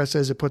with WordPress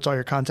is it puts all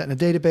your content in a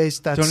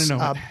database. That's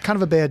kind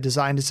of a bad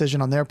design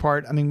decision on their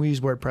part. I mean, we use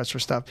WordPress for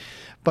stuff,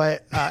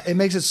 but it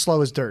makes it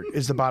slow as dirt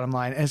is the bottom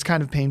line. And it's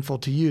kind of painful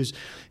to use.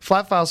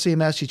 Flat file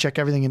CMS, you check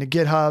everything into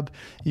GitHub.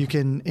 You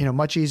can,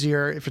 much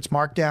easier. If it's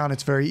Markdown,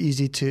 it's very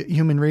easy to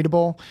human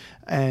readable.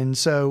 And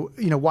so,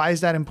 why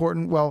is that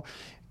important? Well,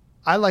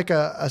 I like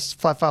a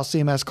flat file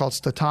CMS called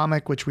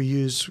Statomic, which we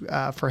use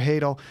for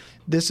Hadel.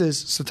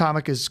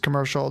 Statomic is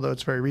commercial, though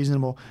it's very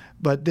reasonable,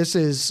 but it's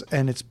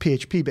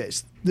PHP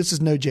based. This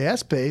is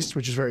Node.js based,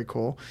 which is very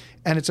cool,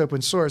 and it's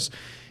open source.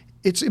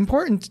 It's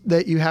important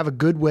that you have a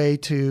good way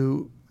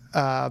to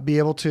be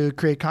able to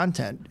create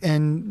content.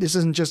 And this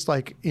isn't just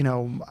like,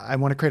 I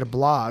want to create a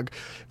blog.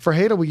 For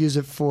Hadel, we use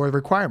it for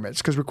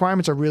requirements, because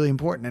requirements are really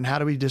important. And how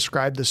do we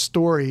describe the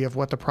story of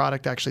what the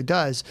product actually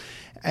does?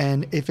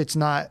 And if it's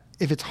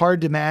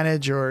hard to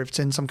manage, or if it's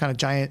in some kind of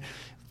giant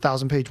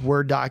 1,000-page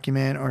Word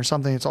document or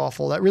something that's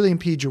awful, that really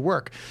impedes your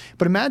work.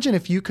 But imagine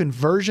if you can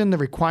version the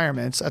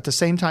requirements at the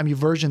same time you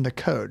version the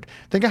code.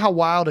 Think of how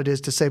wild it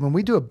is to say, when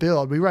we do a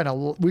build,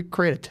 we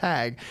create a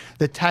tag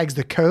that tags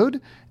the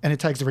code and it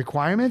tags the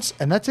requirements,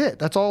 and that's it.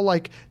 That's all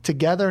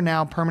together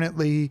now,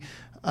 permanently,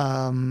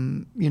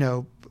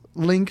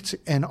 linked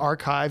and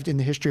archived in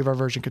the history of our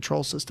version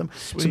control system.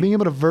 Sweet. So being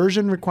able to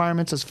version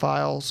requirements as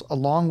files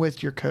along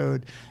with your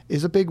code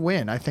is a big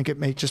win. I think it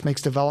just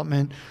makes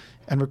development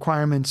and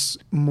requirements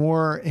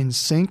more in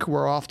sync,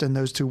 where often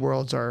those two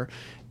worlds are,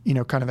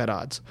 kind of at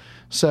odds.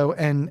 So,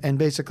 and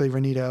basically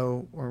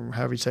Renito, or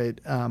however you say it,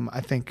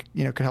 I think,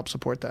 could help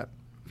support that.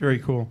 Very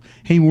cool.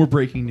 Hey, more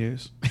breaking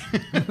news.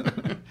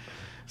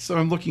 So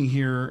I'm looking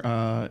here.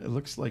 It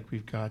looks like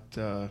we've got,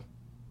 I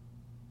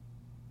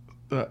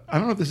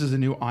don't know if this is a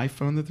new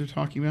iPhone that they're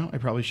talking about. I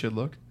probably should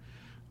look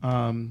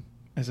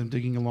as I'm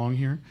digging along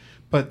here.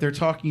 But they're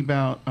talking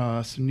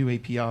about some new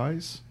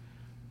APIs.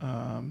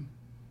 Let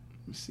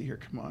me see here.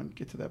 Come on,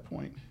 get to that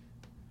point.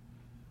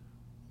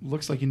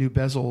 Looks like a new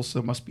bezel, so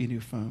it must be a new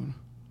phone.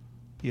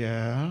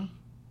 Yeah,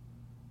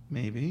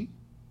 maybe.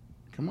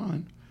 Come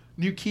on.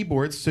 New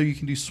keyboards, so you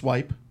can do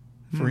swipe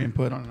for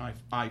input on an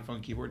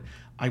iPhone keyboard.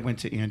 I went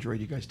to Android.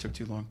 You guys took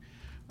too long.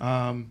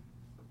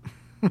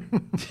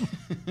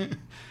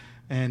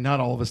 And not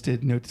all of us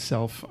did. Note to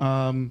self.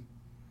 Yeah,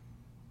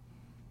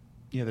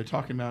 they're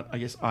talking about, I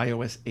guess,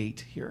 iOS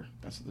 8 here.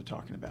 That's what they're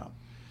talking about.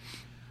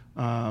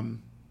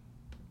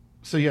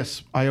 So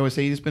yes, iOS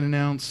 8 has been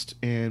announced,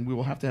 and we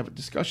will have to have a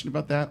discussion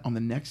about that on the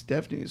next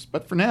Dev News.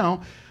 But for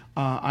now,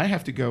 I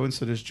have to go, and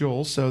so does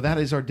Joel. So that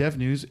is our Dev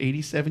News.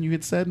 87, you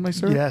had said, my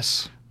sir?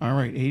 Yes. All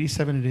right,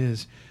 87 it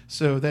is.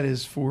 So that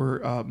is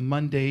for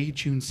Monday,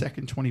 June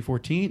 2nd,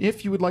 2014.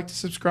 If you would like to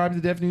subscribe to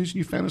Dev News and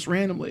you found us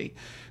randomly,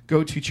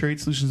 go to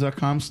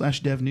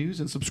charitesolutions.com/devnews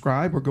and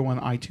subscribe, or go on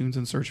iTunes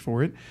and search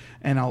for it.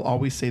 And I'll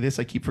always say this.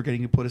 I keep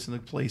forgetting to put us in the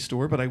Play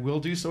Store, but I will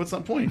do so at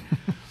some point.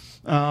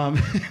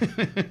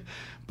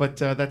 But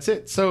that's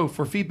it. So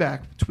for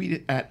feedback, tweet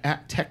it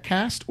at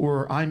TechCast,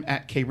 or I'm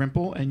at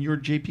KRimple, and you're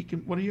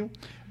JP. What are you?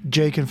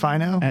 Jay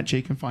Confino. At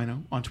Jay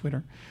Confino on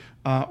Twitter.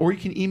 Or you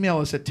can email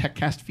us at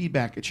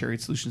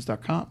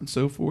techcastfeedback@chariotSolutions.com. And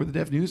so for the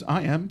Dev News,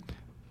 I am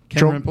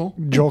Ken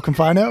Rimple. Joel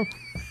Confino.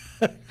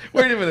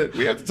 Wait a minute.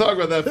 We have to talk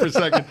about that for a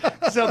second.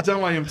 This is how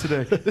dumb I am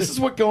today. This is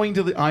what going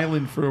to the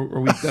island for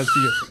a week does to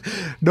you.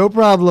 No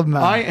problem,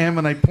 man. I am,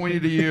 and I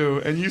pointed to you,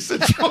 and you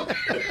said Joel.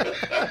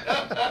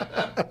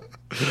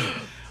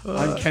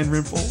 I'm Ken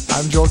Rimple.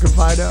 I'm Joel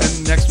Confino.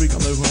 And next week I'll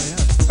know who I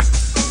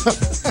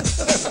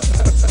am.